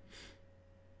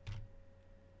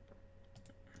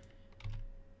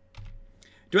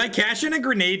 Do I cash in a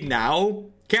grenade now?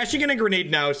 Cashing in a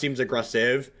grenade now seems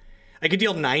aggressive. I could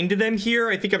deal 9 to them here.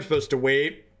 I think I'm supposed to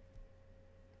wait.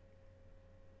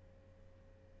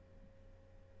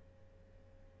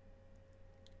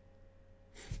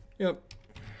 Yep.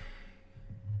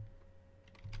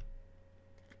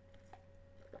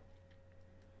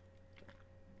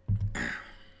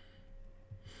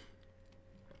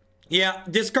 Yeah,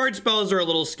 discard spells are a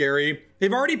little scary.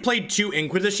 They've already played 2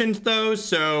 Inquisitions though,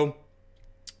 so...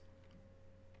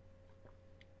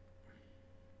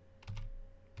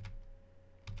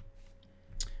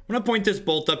 I'm gonna point this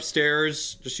bolt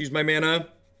upstairs. Just use my mana.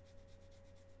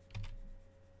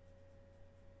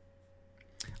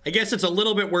 I guess it's a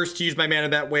little bit worse to use my mana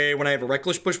that way when I have a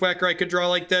Reckless Bushwhacker I could draw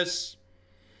like this.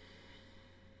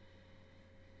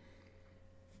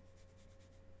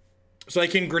 So I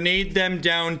can grenade them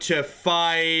down to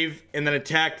 5 and then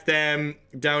attack them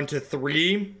down to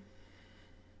 3.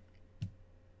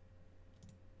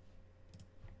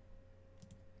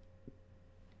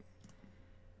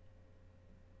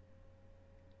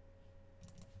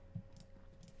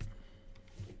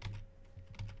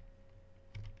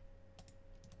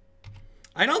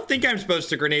 I don't think I'm supposed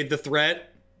to grenade the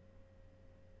threat.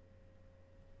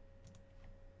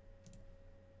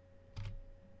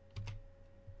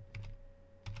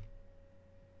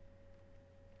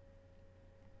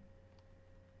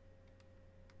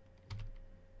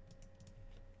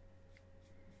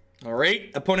 All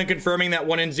right, opponent confirming that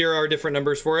 1 and 0 are different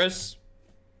numbers for us.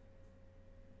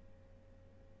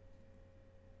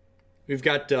 We've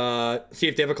got, see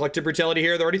if they have a collective brutality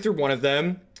here. They're already through one of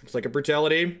them. Looks like a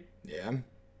brutality. Yeah,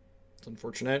 it's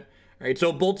unfortunate. All right,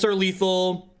 so bolts are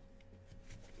lethal.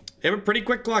 They have a pretty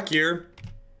quick clock here.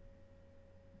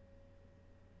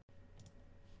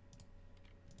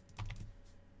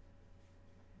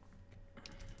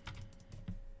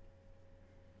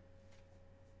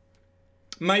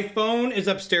 My phone is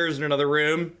upstairs in another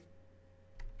room.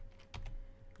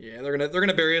 Yeah, they're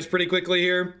gonna bury us pretty quickly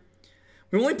here.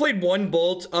 We only played 1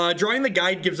 bolt. Drawing the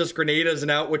guide gives us grenade as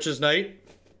an out, which is nice.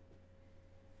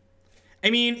 I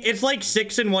mean, it's like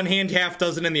 6 in one hand, half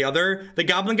dozen in the other. The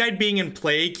Goblin Guide being in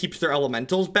play keeps their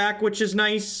elementals back, which is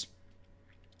nice.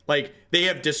 Like, they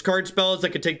have discard spells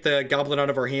that could take the Goblin out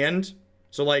of our hand.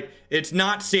 So, like, it's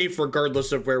not safe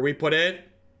regardless of where we put it.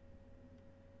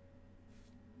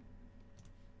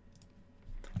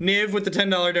 Niv with the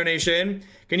 $10 donation.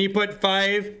 Can you put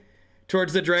 5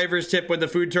 towards the driver's tip when the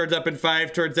food turns up and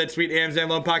 5 towards that sweet Amzan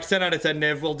Lone Pox? 10 out of 10,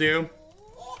 Niv, will do.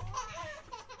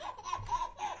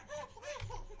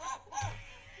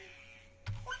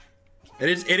 It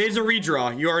is a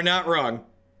redraw. You are not wrong.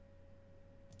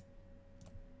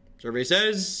 Survey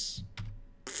says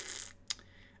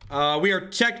we are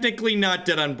technically not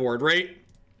dead on board, right?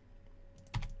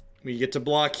 We get to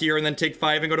block here and then take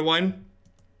 5 and go to 1.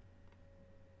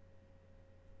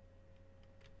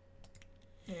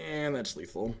 That's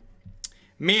lethal.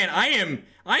 Man, I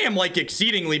am like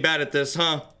exceedingly bad at this,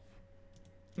 huh?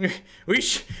 We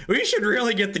should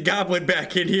really get the goblin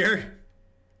back in here.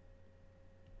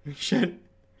 We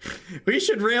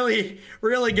should really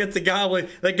get the goblin.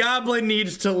 The goblin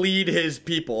needs to lead his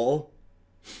people.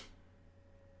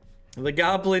 The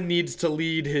goblin needs to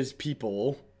lead his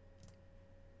people.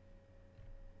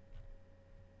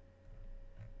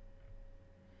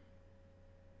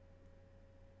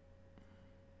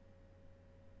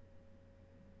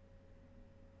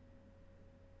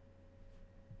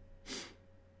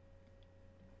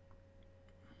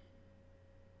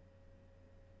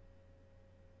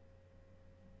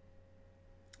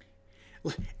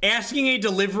 Asking a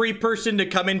delivery person to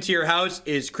come into your house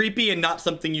is creepy and not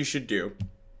something you should do.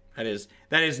 That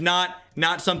is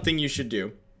not something you should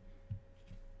do.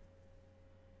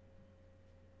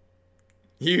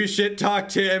 You shit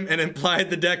talked him and implied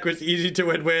the deck was easy to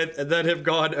win with and then have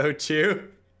gone 0-2.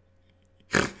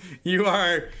 You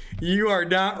are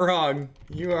not wrong.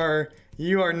 You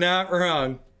are not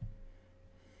wrong.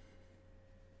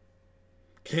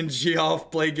 Can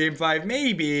Geoff play game 5?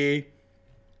 Maybe.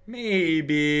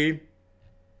 Maybe.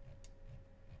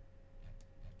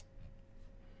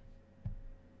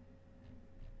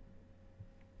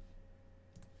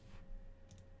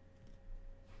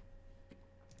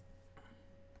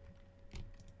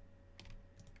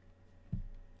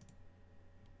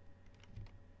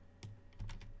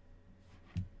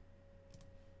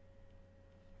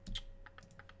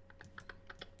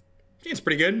 It's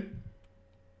pretty good.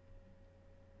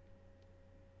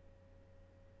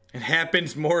 It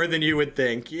happens more than you would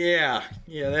think. Yeah,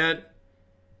 that.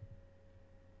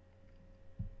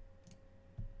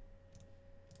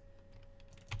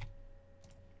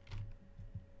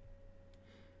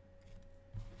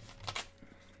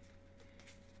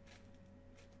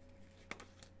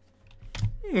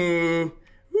 Ooh,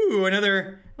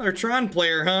 another Tron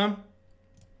player, huh?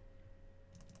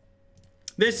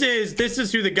 This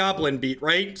is who the Goblin beat,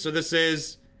 right? So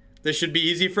this should be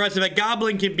easy for us. If a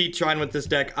Goblin can beat Tron with this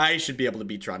deck, I should be able to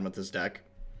beat Tron with this deck.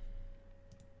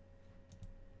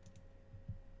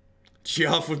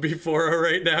 Geoff would be 4-0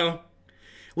 right now.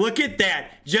 Look at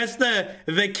that. Just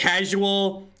the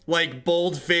casual, like,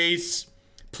 bold face,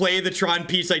 play the Tron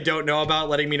piece I don't know about,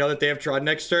 letting me know that they have Tron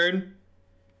next turn.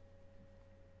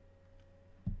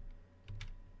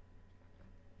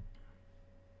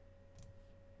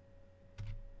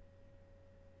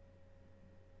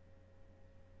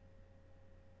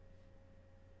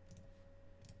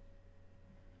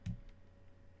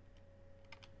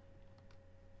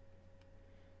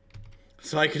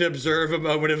 So I could observe a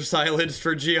moment of silence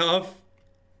for Geoff.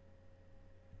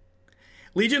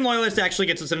 Legion Loyalist actually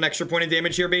gets us an extra point of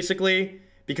damage here, basically,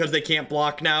 because they can't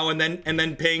block now and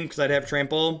then ping, because I'd have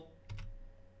trample.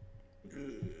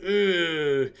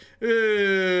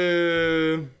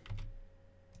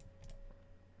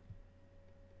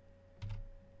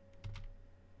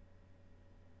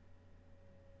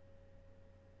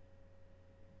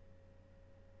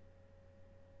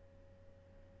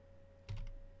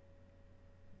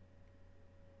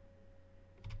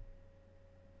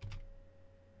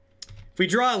 If we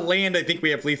draw a land, I think we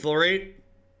have lethal, right?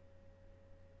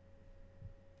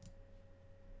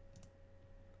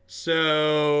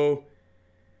 So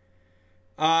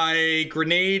I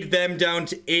grenade them down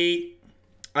to 8.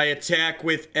 I attack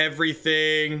with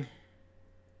everything.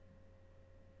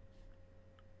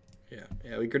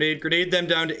 Yeah, we grenade them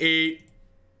down to 8.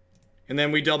 And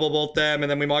then we double bolt them, and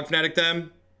then we Mogg Fanatic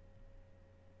them.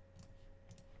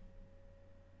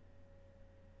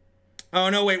 Oh,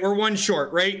 no, wait, we're 1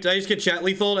 short, right? Did I just get chat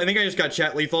lethaled? I think I just got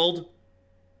chat lethaled.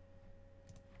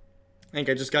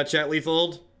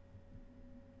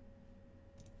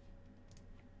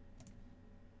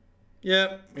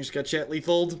 Yep, I just got chat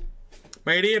lethaled.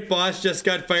 My idiot boss just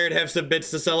got fired, have some bits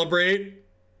to celebrate.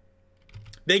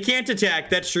 They can't attack,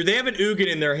 that's true. They have an Ugin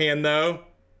in their hand, though.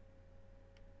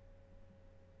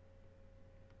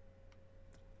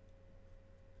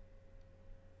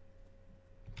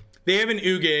 They have an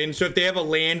Ugin, so if they have a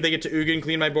land, they get to Ugin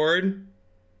clean my board.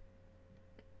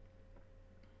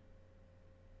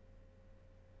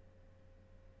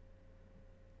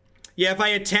 Yeah, if I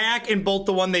attack and bolt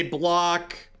the one they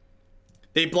block.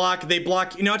 You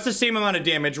know, it's the same amount of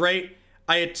damage, right?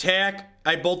 I attack,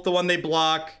 I bolt the one they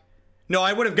block. No,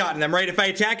 I would have gotten them, right? If I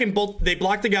attack and bolt, they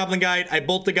block the Goblin Guide, I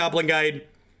bolt the Goblin Guide.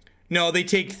 No, they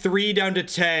take 3 down to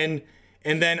 10.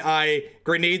 And then I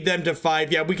grenade them to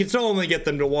 5. Yeah, we can still only get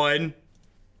them to 1.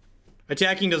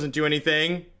 Attacking doesn't do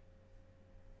anything.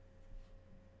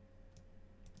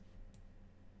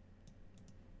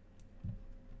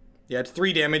 Yeah, it's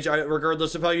 3 damage,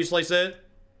 regardless of how you slice it.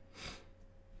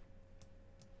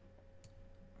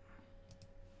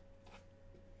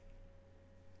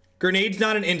 Grenade's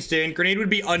not an instant. Grenade would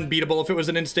be unbeatable if it was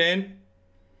an instant.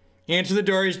 Answer the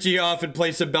door is Geoff and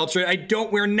play some Belcher.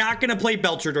 We're not going to play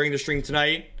Belcher during the stream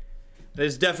tonight. That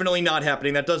is definitely not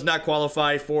happening. That does not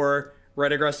qualify for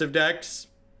red aggressive decks.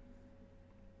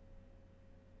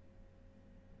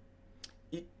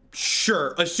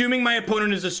 Sure, assuming my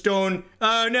opponent is a stone.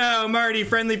 Oh no, Marty,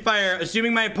 friendly fire.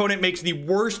 Assuming my opponent makes the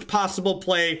worst possible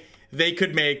play they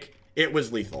could make, it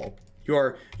was lethal. You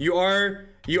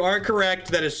are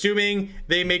correct that assuming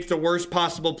they make the worst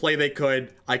possible play they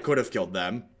could, I could have killed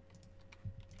them.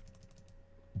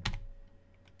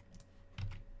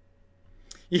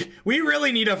 We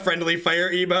really need a friendly fire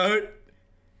emote.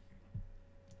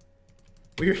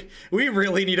 We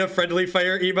really need a friendly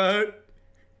fire emote.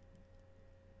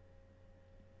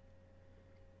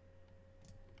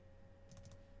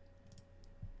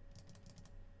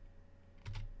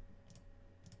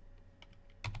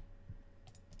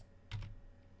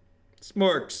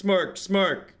 Smork, smork,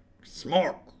 smork.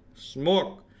 Smork,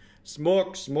 smork,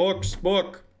 smork, smork,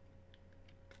 smork.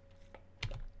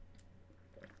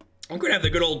 I'm gonna have the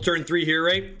good old turn 3 here,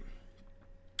 right?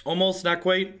 Almost, not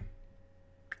quite.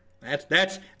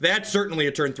 That's certainly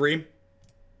a turn 3.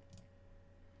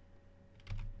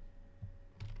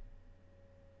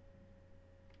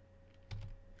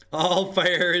 All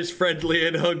fire is friendly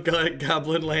in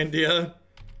Goblinlandia.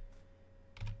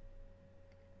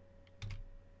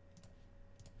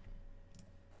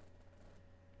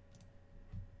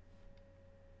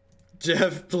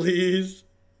 Geoff, please.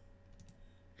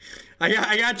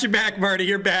 I got you back, Marty.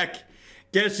 You're back.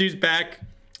 Guess who's back?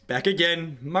 Back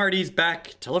again. Marty's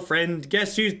back. Tell a friend.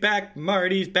 Guess who's back?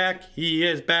 Marty's back. He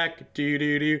is back. Do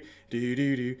do do do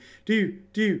do do do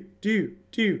do do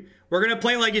do. We're gonna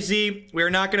play Legacy. We're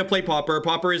not gonna play Pauper.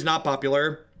 Pauper is not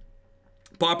popular.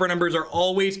 Pauper numbers are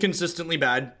always consistently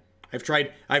bad. I've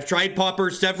tried Pauper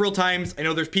several times. I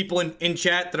know there's people in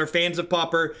chat that are fans of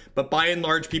Pauper, but by and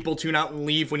large, people tune out and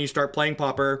leave when you start playing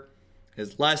Pauper.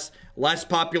 It's less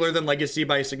popular than Legacy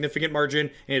by a significant margin,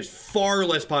 and it's far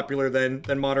less popular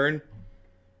than Modern.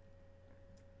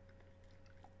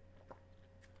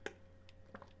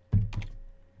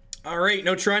 All right,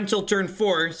 no Tron until turn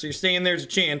 4, so you're saying there's a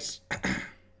chance.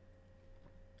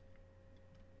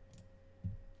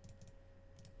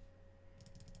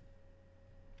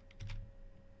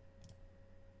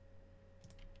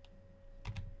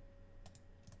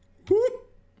 Whoop.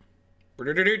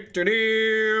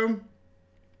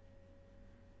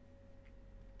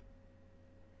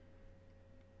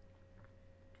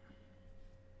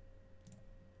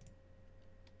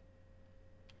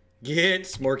 Get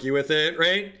smorky with it,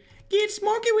 right? Get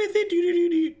smorky with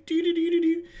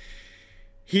it.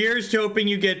 Here's to hoping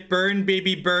you get Burn,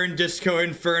 Baby Burn, Disco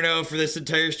Inferno for this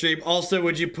entire stream. Also,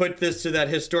 would you put this to that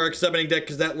historic summoning deck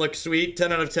because that looks sweet?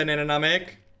 10 out of 10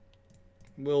 Anonomic.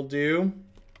 Will do.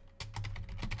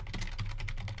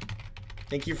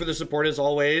 Thank you for the support as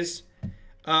always.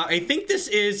 I think this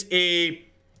is a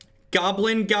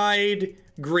Goblin Guide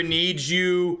Grenade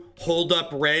you hold up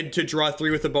red to draw 3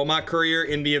 with a Bomat Courier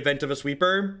in the event of a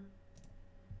sweeper.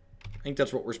 I think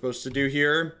that's what we're supposed to do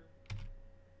here.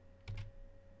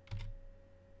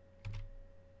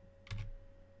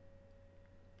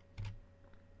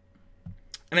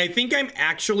 And I think I'm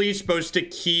actually supposed to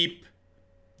keep...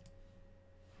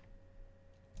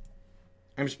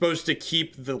 I'm supposed to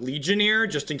keep the Legionnaire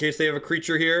just in case they have a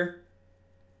creature here.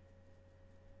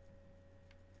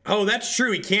 Oh, that's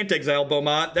true. He can't exile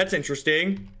Bomat. That's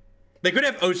interesting. They could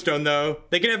have O-Stone, though.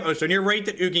 They could have O-Stone. You're right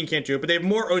that Ugin can't do it, but they have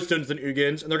more O-Stones than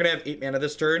Ugins, and they're going to have 8 mana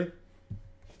this turn.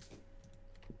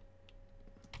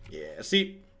 Yeah,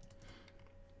 see?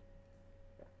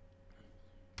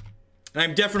 And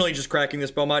I'm definitely just cracking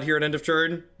this Bomat here at end of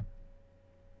turn.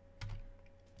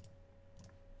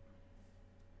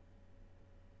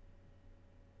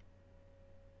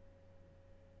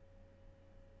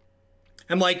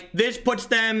 And, like, this puts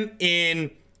them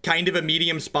in kind of a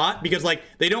medium spot because, like,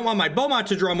 they don't want my Bomat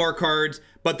to draw more cards,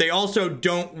 but they also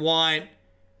don't want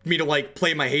me to, like,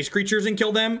 play my haste creatures and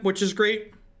kill them, which is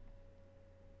great.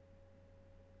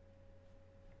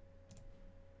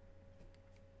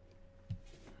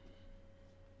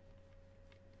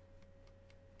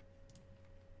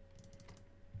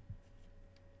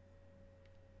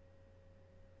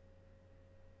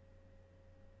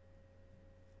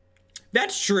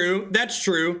 That's true. That's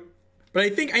true. But I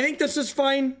think this is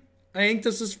fine. I think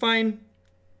this is fine.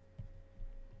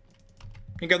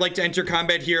 I think I'd like to enter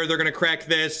combat here. They're going to crack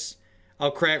this. I'll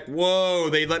crack... Whoa,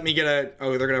 they let me get a...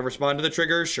 Oh, they're going to respond to the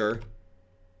trigger? Sure.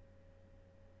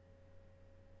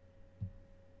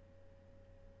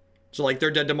 So, like,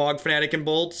 they're dead to Mogg Fanatic and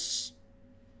Bolts.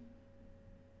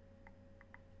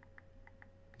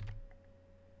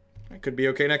 That could be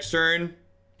okay next turn.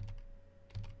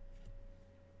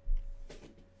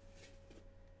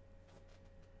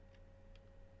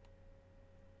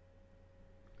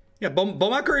 Yeah,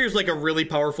 Bomat Courier is like a really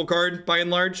powerful card, by and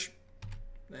large.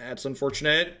 That's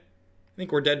unfortunate. I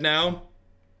think we're dead now.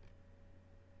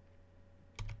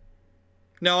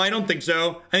 No, I don't think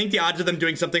so. I think the odds of them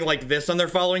doing something like this on their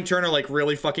following turn are like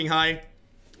really fucking high.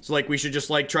 So like we should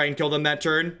just like try and kill them that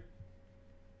turn.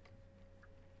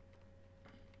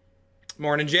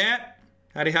 Morning, Jet.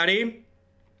 Howdy, howdy.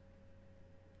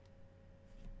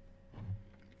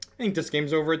 I think this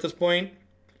game's over at this point.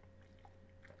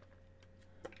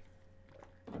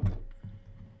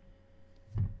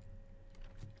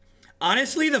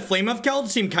 Honestly, the Flame of Keld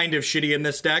seem kind of shitty in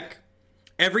this deck.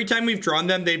 Every time we've drawn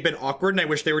them, they've been awkward, and I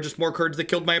wish they were just more cards that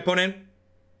killed my opponent.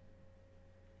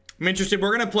 I'm interested.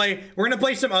 We're gonna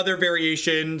play some other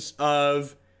variations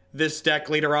of this deck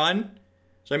later on.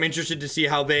 So I'm interested to see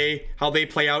how they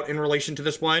play out in relation to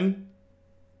this one.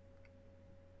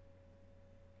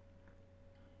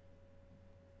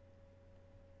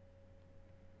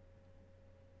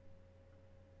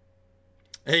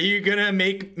 Are you gonna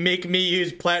make me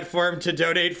use platform to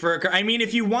donate for a... I mean,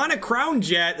 if you want a crown,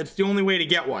 Jet, that's the only way to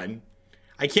get one.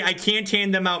 I can't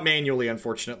hand them out manually,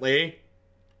 unfortunately.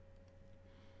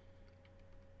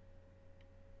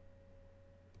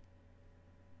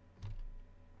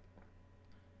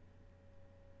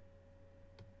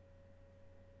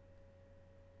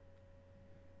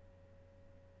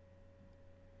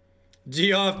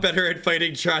 Geoff better at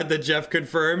fighting Tron than Geoff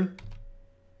confirmed.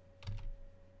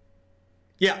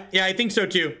 Yeah, I think so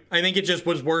too. I think it just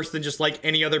was worse than just like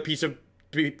any other piece of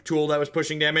tool that was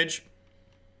pushing damage.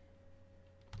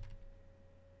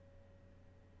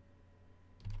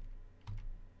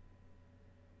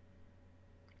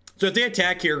 So if they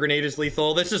attack here, Grenade is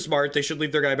lethal. This is smart. They should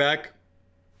leave their guy back.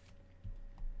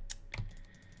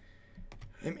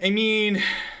 I mean...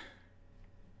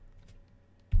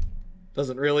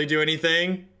 Doesn't really do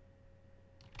anything.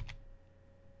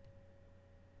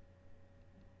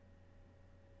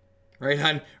 Right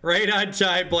on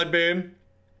time, Blood Boom.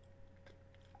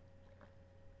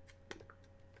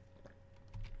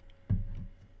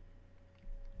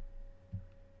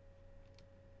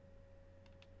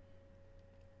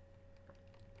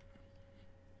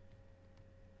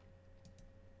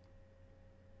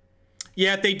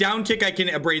 Yeah, if they down tick, I can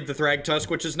abrade the Thrag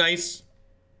Tusk, which is nice.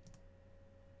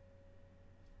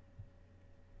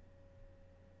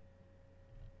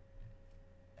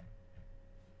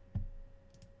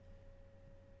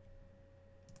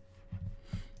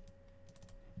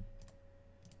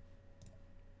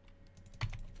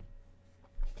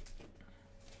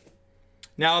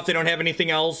 Now, if they don't have anything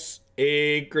else,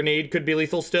 a grenade could be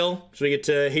lethal still. So we get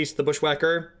to haste the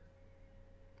Bushwhacker.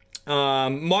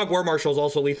 Mogg War Marshal is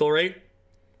also lethal, right?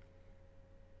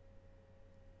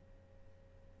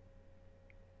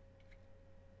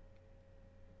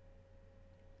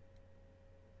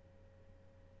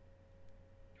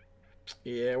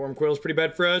 Yeah, Worm Coil's pretty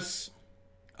bad for us.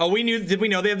 Oh, did we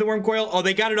know they have the Worm Coil? Oh,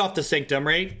 they got it off the Sanctum,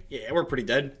 right? Yeah, we're pretty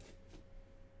dead.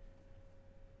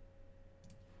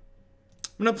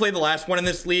 I'm gonna play the last one in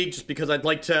this league just because I'd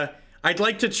like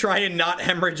to try and not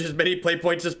hemorrhage as many play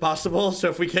points as possible.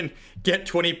 So if we can get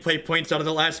 20 play points out of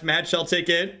the last match, I'll take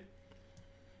it.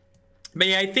 But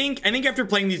yeah, I think after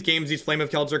playing these games, these Flame of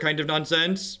Kelds are kind of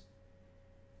nonsense.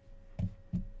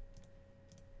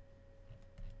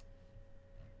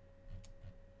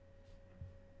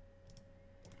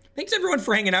 Thanks everyone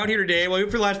for hanging out here today. While we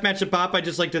wait for the last match to pop, I'd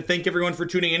just like to thank everyone for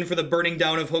tuning in for the burning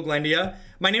down of Hoaglandia.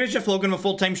 My name is Geoff Logan. I'm a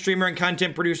full-time streamer and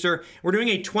content producer. We're doing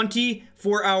a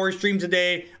 24-hour stream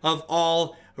today of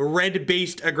all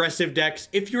red-based aggressive decks.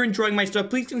 If you're enjoying my stuff,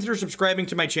 please consider subscribing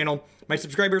to my channel. My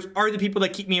subscribers are the people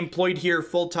that keep me employed here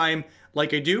full-time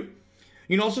like I do.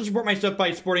 You can also support my stuff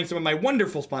by supporting some of my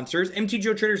wonderful sponsors.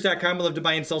 MTGOtraders.com would love to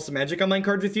buy and sell some Magic Online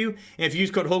cards with you. And if you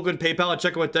use code Hoagland PayPal at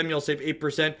checkout with them, you'll save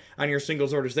 8% on your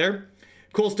singles orders there.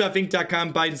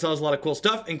 CoolStuffInc.com buys and sells a lot of cool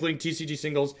stuff, including TCG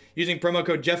singles. Using promo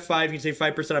code Geoff5, you can save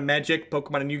 5% on Magic,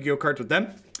 Pokemon, and Yu-Gi-Oh cards with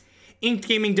them.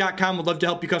 InkedGaming.com would love to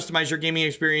help you customize your gaming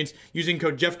experience. Using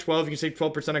code Geoff12, you can save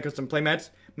 12% on custom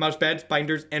playmats, mouse pads,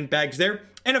 binders, and bags there.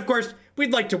 And of course,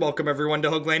 we'd like to welcome everyone to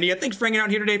Hoaglandia. Thanks for hanging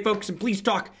out here today, folks, and please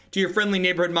talk to your friendly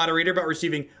neighborhood moderator about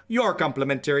receiving your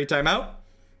complimentary timeout.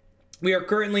 We are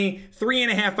currently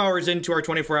 3.5 hours into our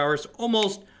 24 hours,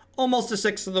 almost a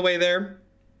sixth of the way there.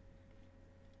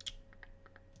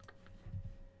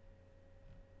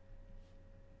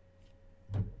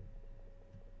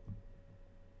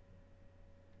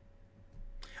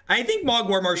 I think Mogg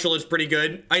War Marshal is pretty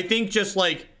good. I think just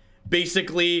like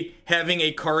basically having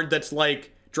a card that's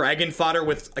like dragon fodder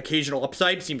with occasional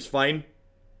upside seems fine.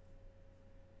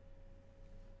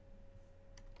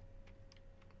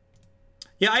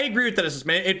 Yeah, I agree with that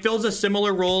assessment. It fills a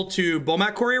similar role to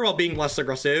Bomat Courier while being less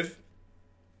aggressive.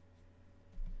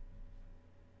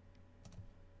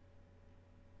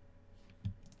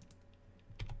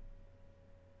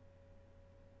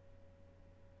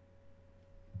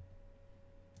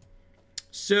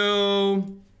 So,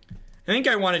 I think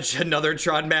I want to another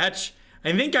Tron match.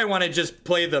 I think I want to just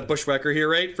play the Bushwhacker here,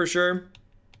 right? For sure.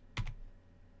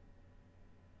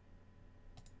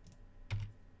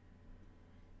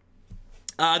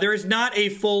 There is not a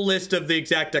full list of the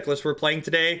exact deck list we're playing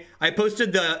today. I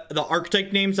posted the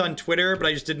archetype names on Twitter, but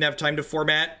I just didn't have time to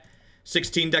format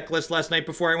 16 deck lists last night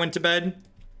before I went to bed.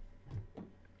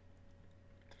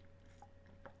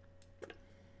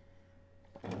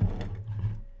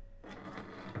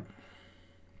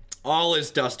 All is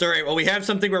dust. All right, well, we have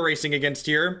something we're racing against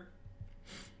here.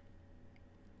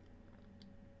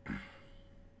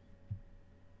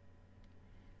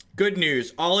 Good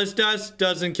news. All is dust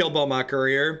doesn't kill Bomat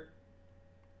Courier.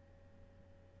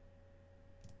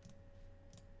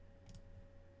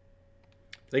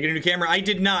 Did I get a new camera? I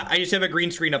did not. I just have a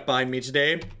green screen up behind me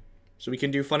today, so we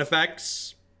can do fun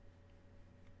effects.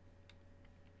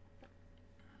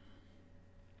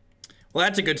 Well,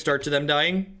 that's a good start to them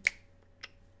dying.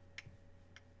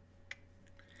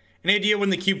 An idea when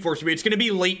the cube force will be. It's going to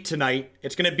be late tonight.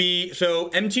 It's going to be...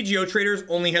 So, MTGO Traders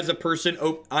only has a person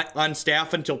on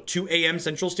staff until 2 a.m.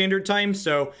 Central Standard Time.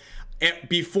 So,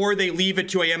 before they leave at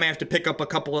 2 a.m., I have to pick up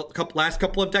last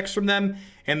couple of decks from them.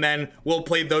 And then we'll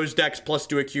play those decks plus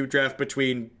do a cube draft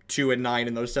between 2 and 9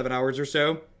 in those 7 hours or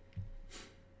so.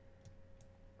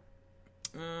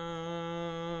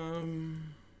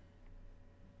 I'm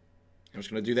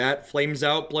just going to do that. Flames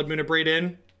out. Blood Moon Abrade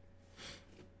in.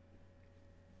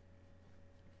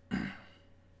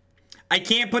 I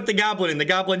can't put the Goblin in. The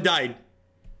Goblin died.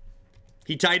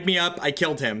 He tied me up. I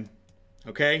killed him.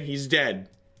 Okay? He's dead.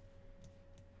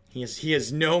 He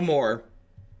is no more.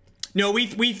 No, we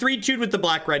 3-2'd with the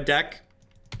black-red deck.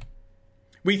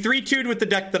 We 3-2'd with the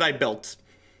deck that I built.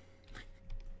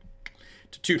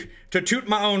 To toot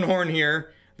my own horn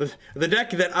here, the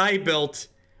deck that I built,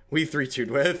 we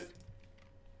 3-2'd with.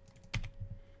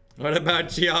 What about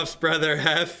Geoff's brother,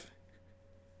 Hef?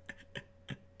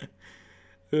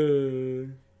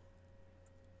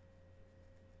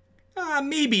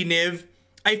 Maybe, Niv.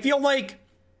 I feel like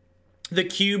the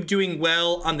cube doing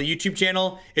well on the YouTube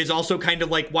channel is also kind of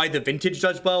like why the vintage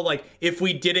does well. Like, if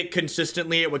we did it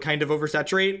consistently, it would kind of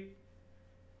oversaturate.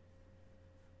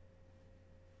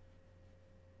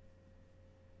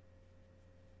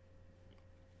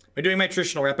 I'm doing my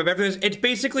traditional wrap-up after this. It's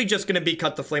basically just going to be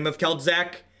cut the Flame of Keld,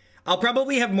 Zach. I'll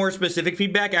probably have more specific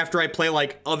feedback after I play,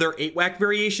 like, other 8-whack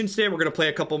variations today. We're going to play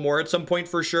a couple more at some point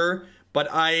for sure. But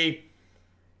I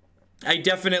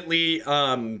definitely,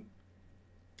 think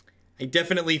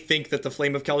that the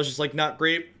Flame of Keld is just, like, not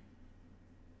great.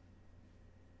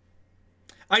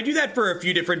 I do that for a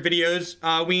few different videos,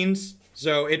 Weens.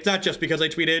 So it's not just because I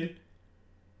tweeted.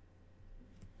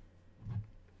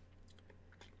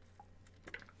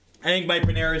 I think my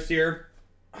Panera's here.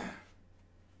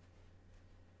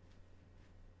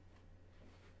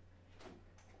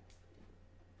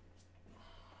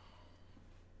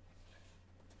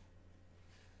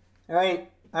 All right,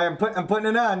 I'm putting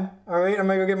it on. All right, I'm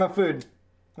gonna go get my food.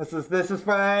 This is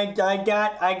fine. I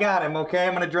got him. Okay,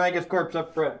 I'm gonna drag his corpse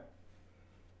up front.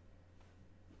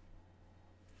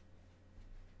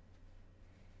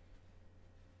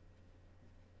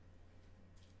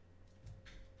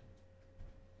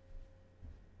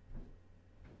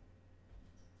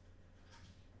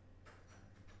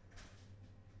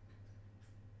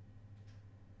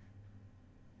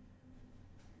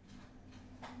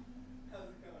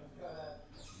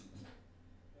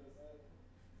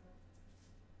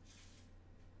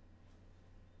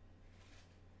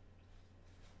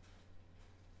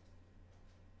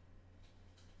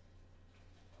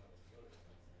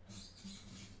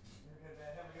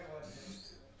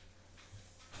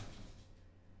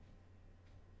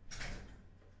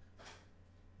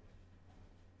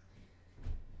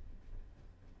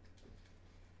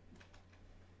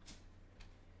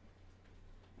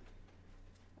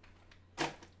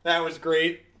 That was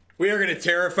great. We are going to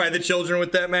terrify the children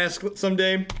with that mask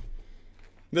someday.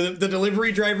 The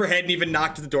delivery driver hadn't even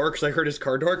knocked at the door because I heard his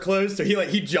car door close. So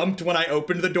he jumped when I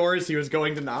opened the door as he was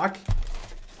going to knock.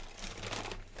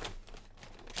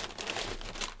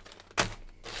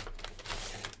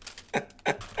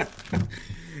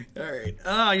 All right.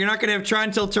 Oh, you're not going to have Tron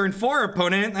until turn 4,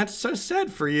 opponent. That's so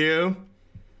sad for you.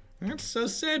 That's so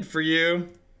sad for you.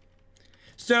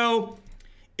 So,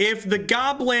 if the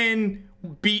Goblin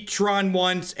beat Tron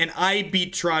once and I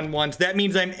beat Tron once, that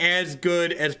means I'm as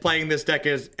good as playing this deck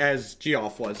as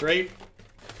Geoff was, right?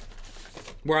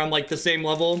 Where I'm like the same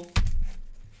level.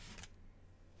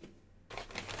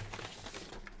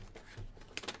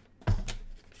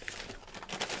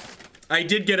 I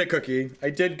did get a cookie. I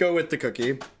did go with the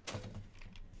cookie.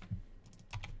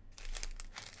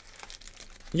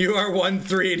 You are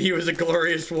 1-3 and he was a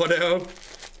glorious 1-0.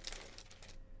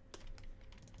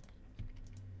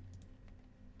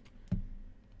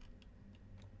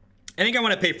 I think I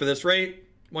want to pay for this, right?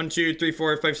 1, 2, 3,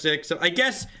 4, 5, 6. So I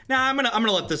guess, nah, I'm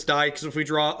gonna let this die, because if we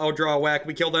draw, I'll draw a whack,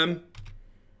 we kill them.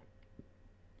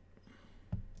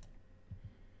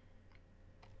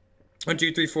 One,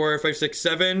 2, 3, 4, 5, 6,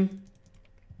 7.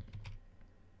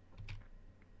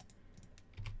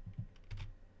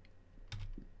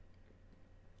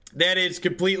 That is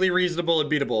completely reasonable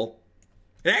and beatable.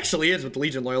 It actually is with the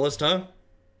Legion Loyalist, huh?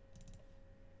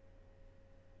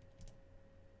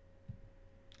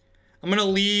 I'm gonna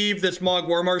leave this Mogg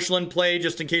War Marshal in play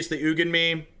just in case they Ugin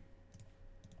me.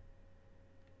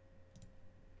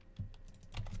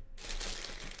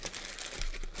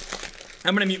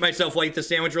 I'm gonna mute myself while I eat the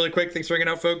sandwich really quick. Thanks for hanging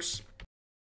out, folks.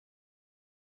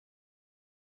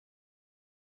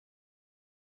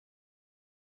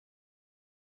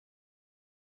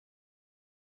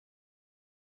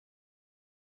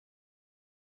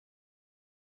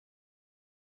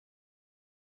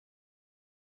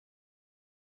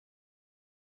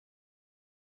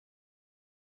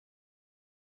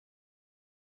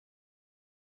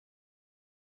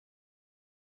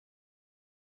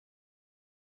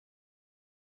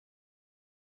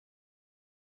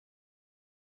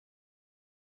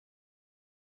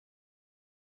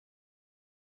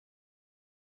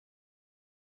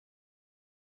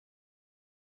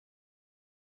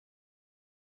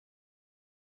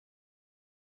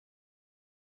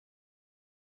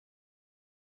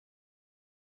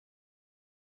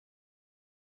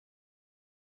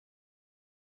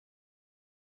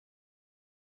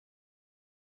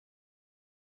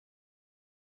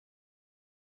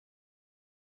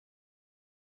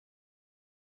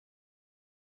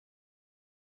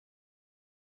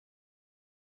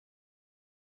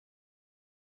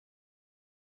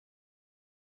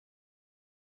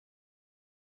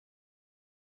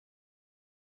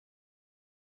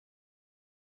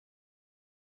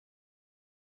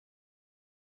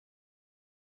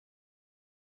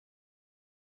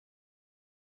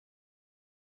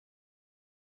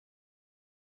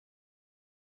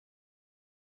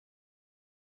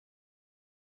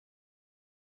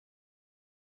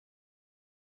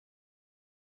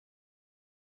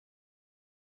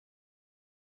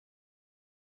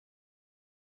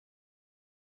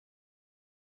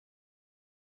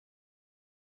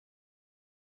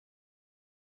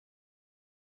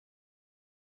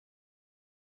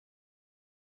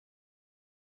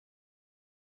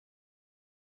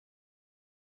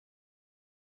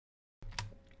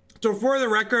 So for the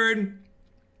record,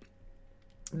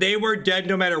 they were dead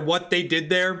no matter what they did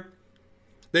there.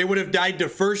 They would have died to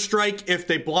first strike if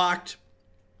they blocked.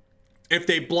 If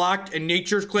they blocked and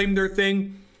Nature's claimed their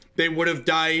thing, they would have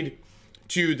died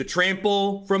to the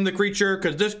trample from the creature,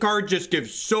 because this card just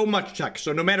gives so much tech.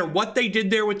 So no matter what they did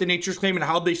there with the Nature's claim and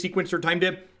how they sequenced or timed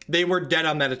it, they were dead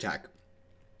on that attack.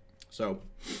 So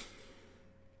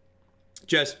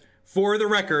just for the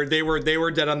record, they were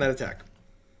dead on that attack.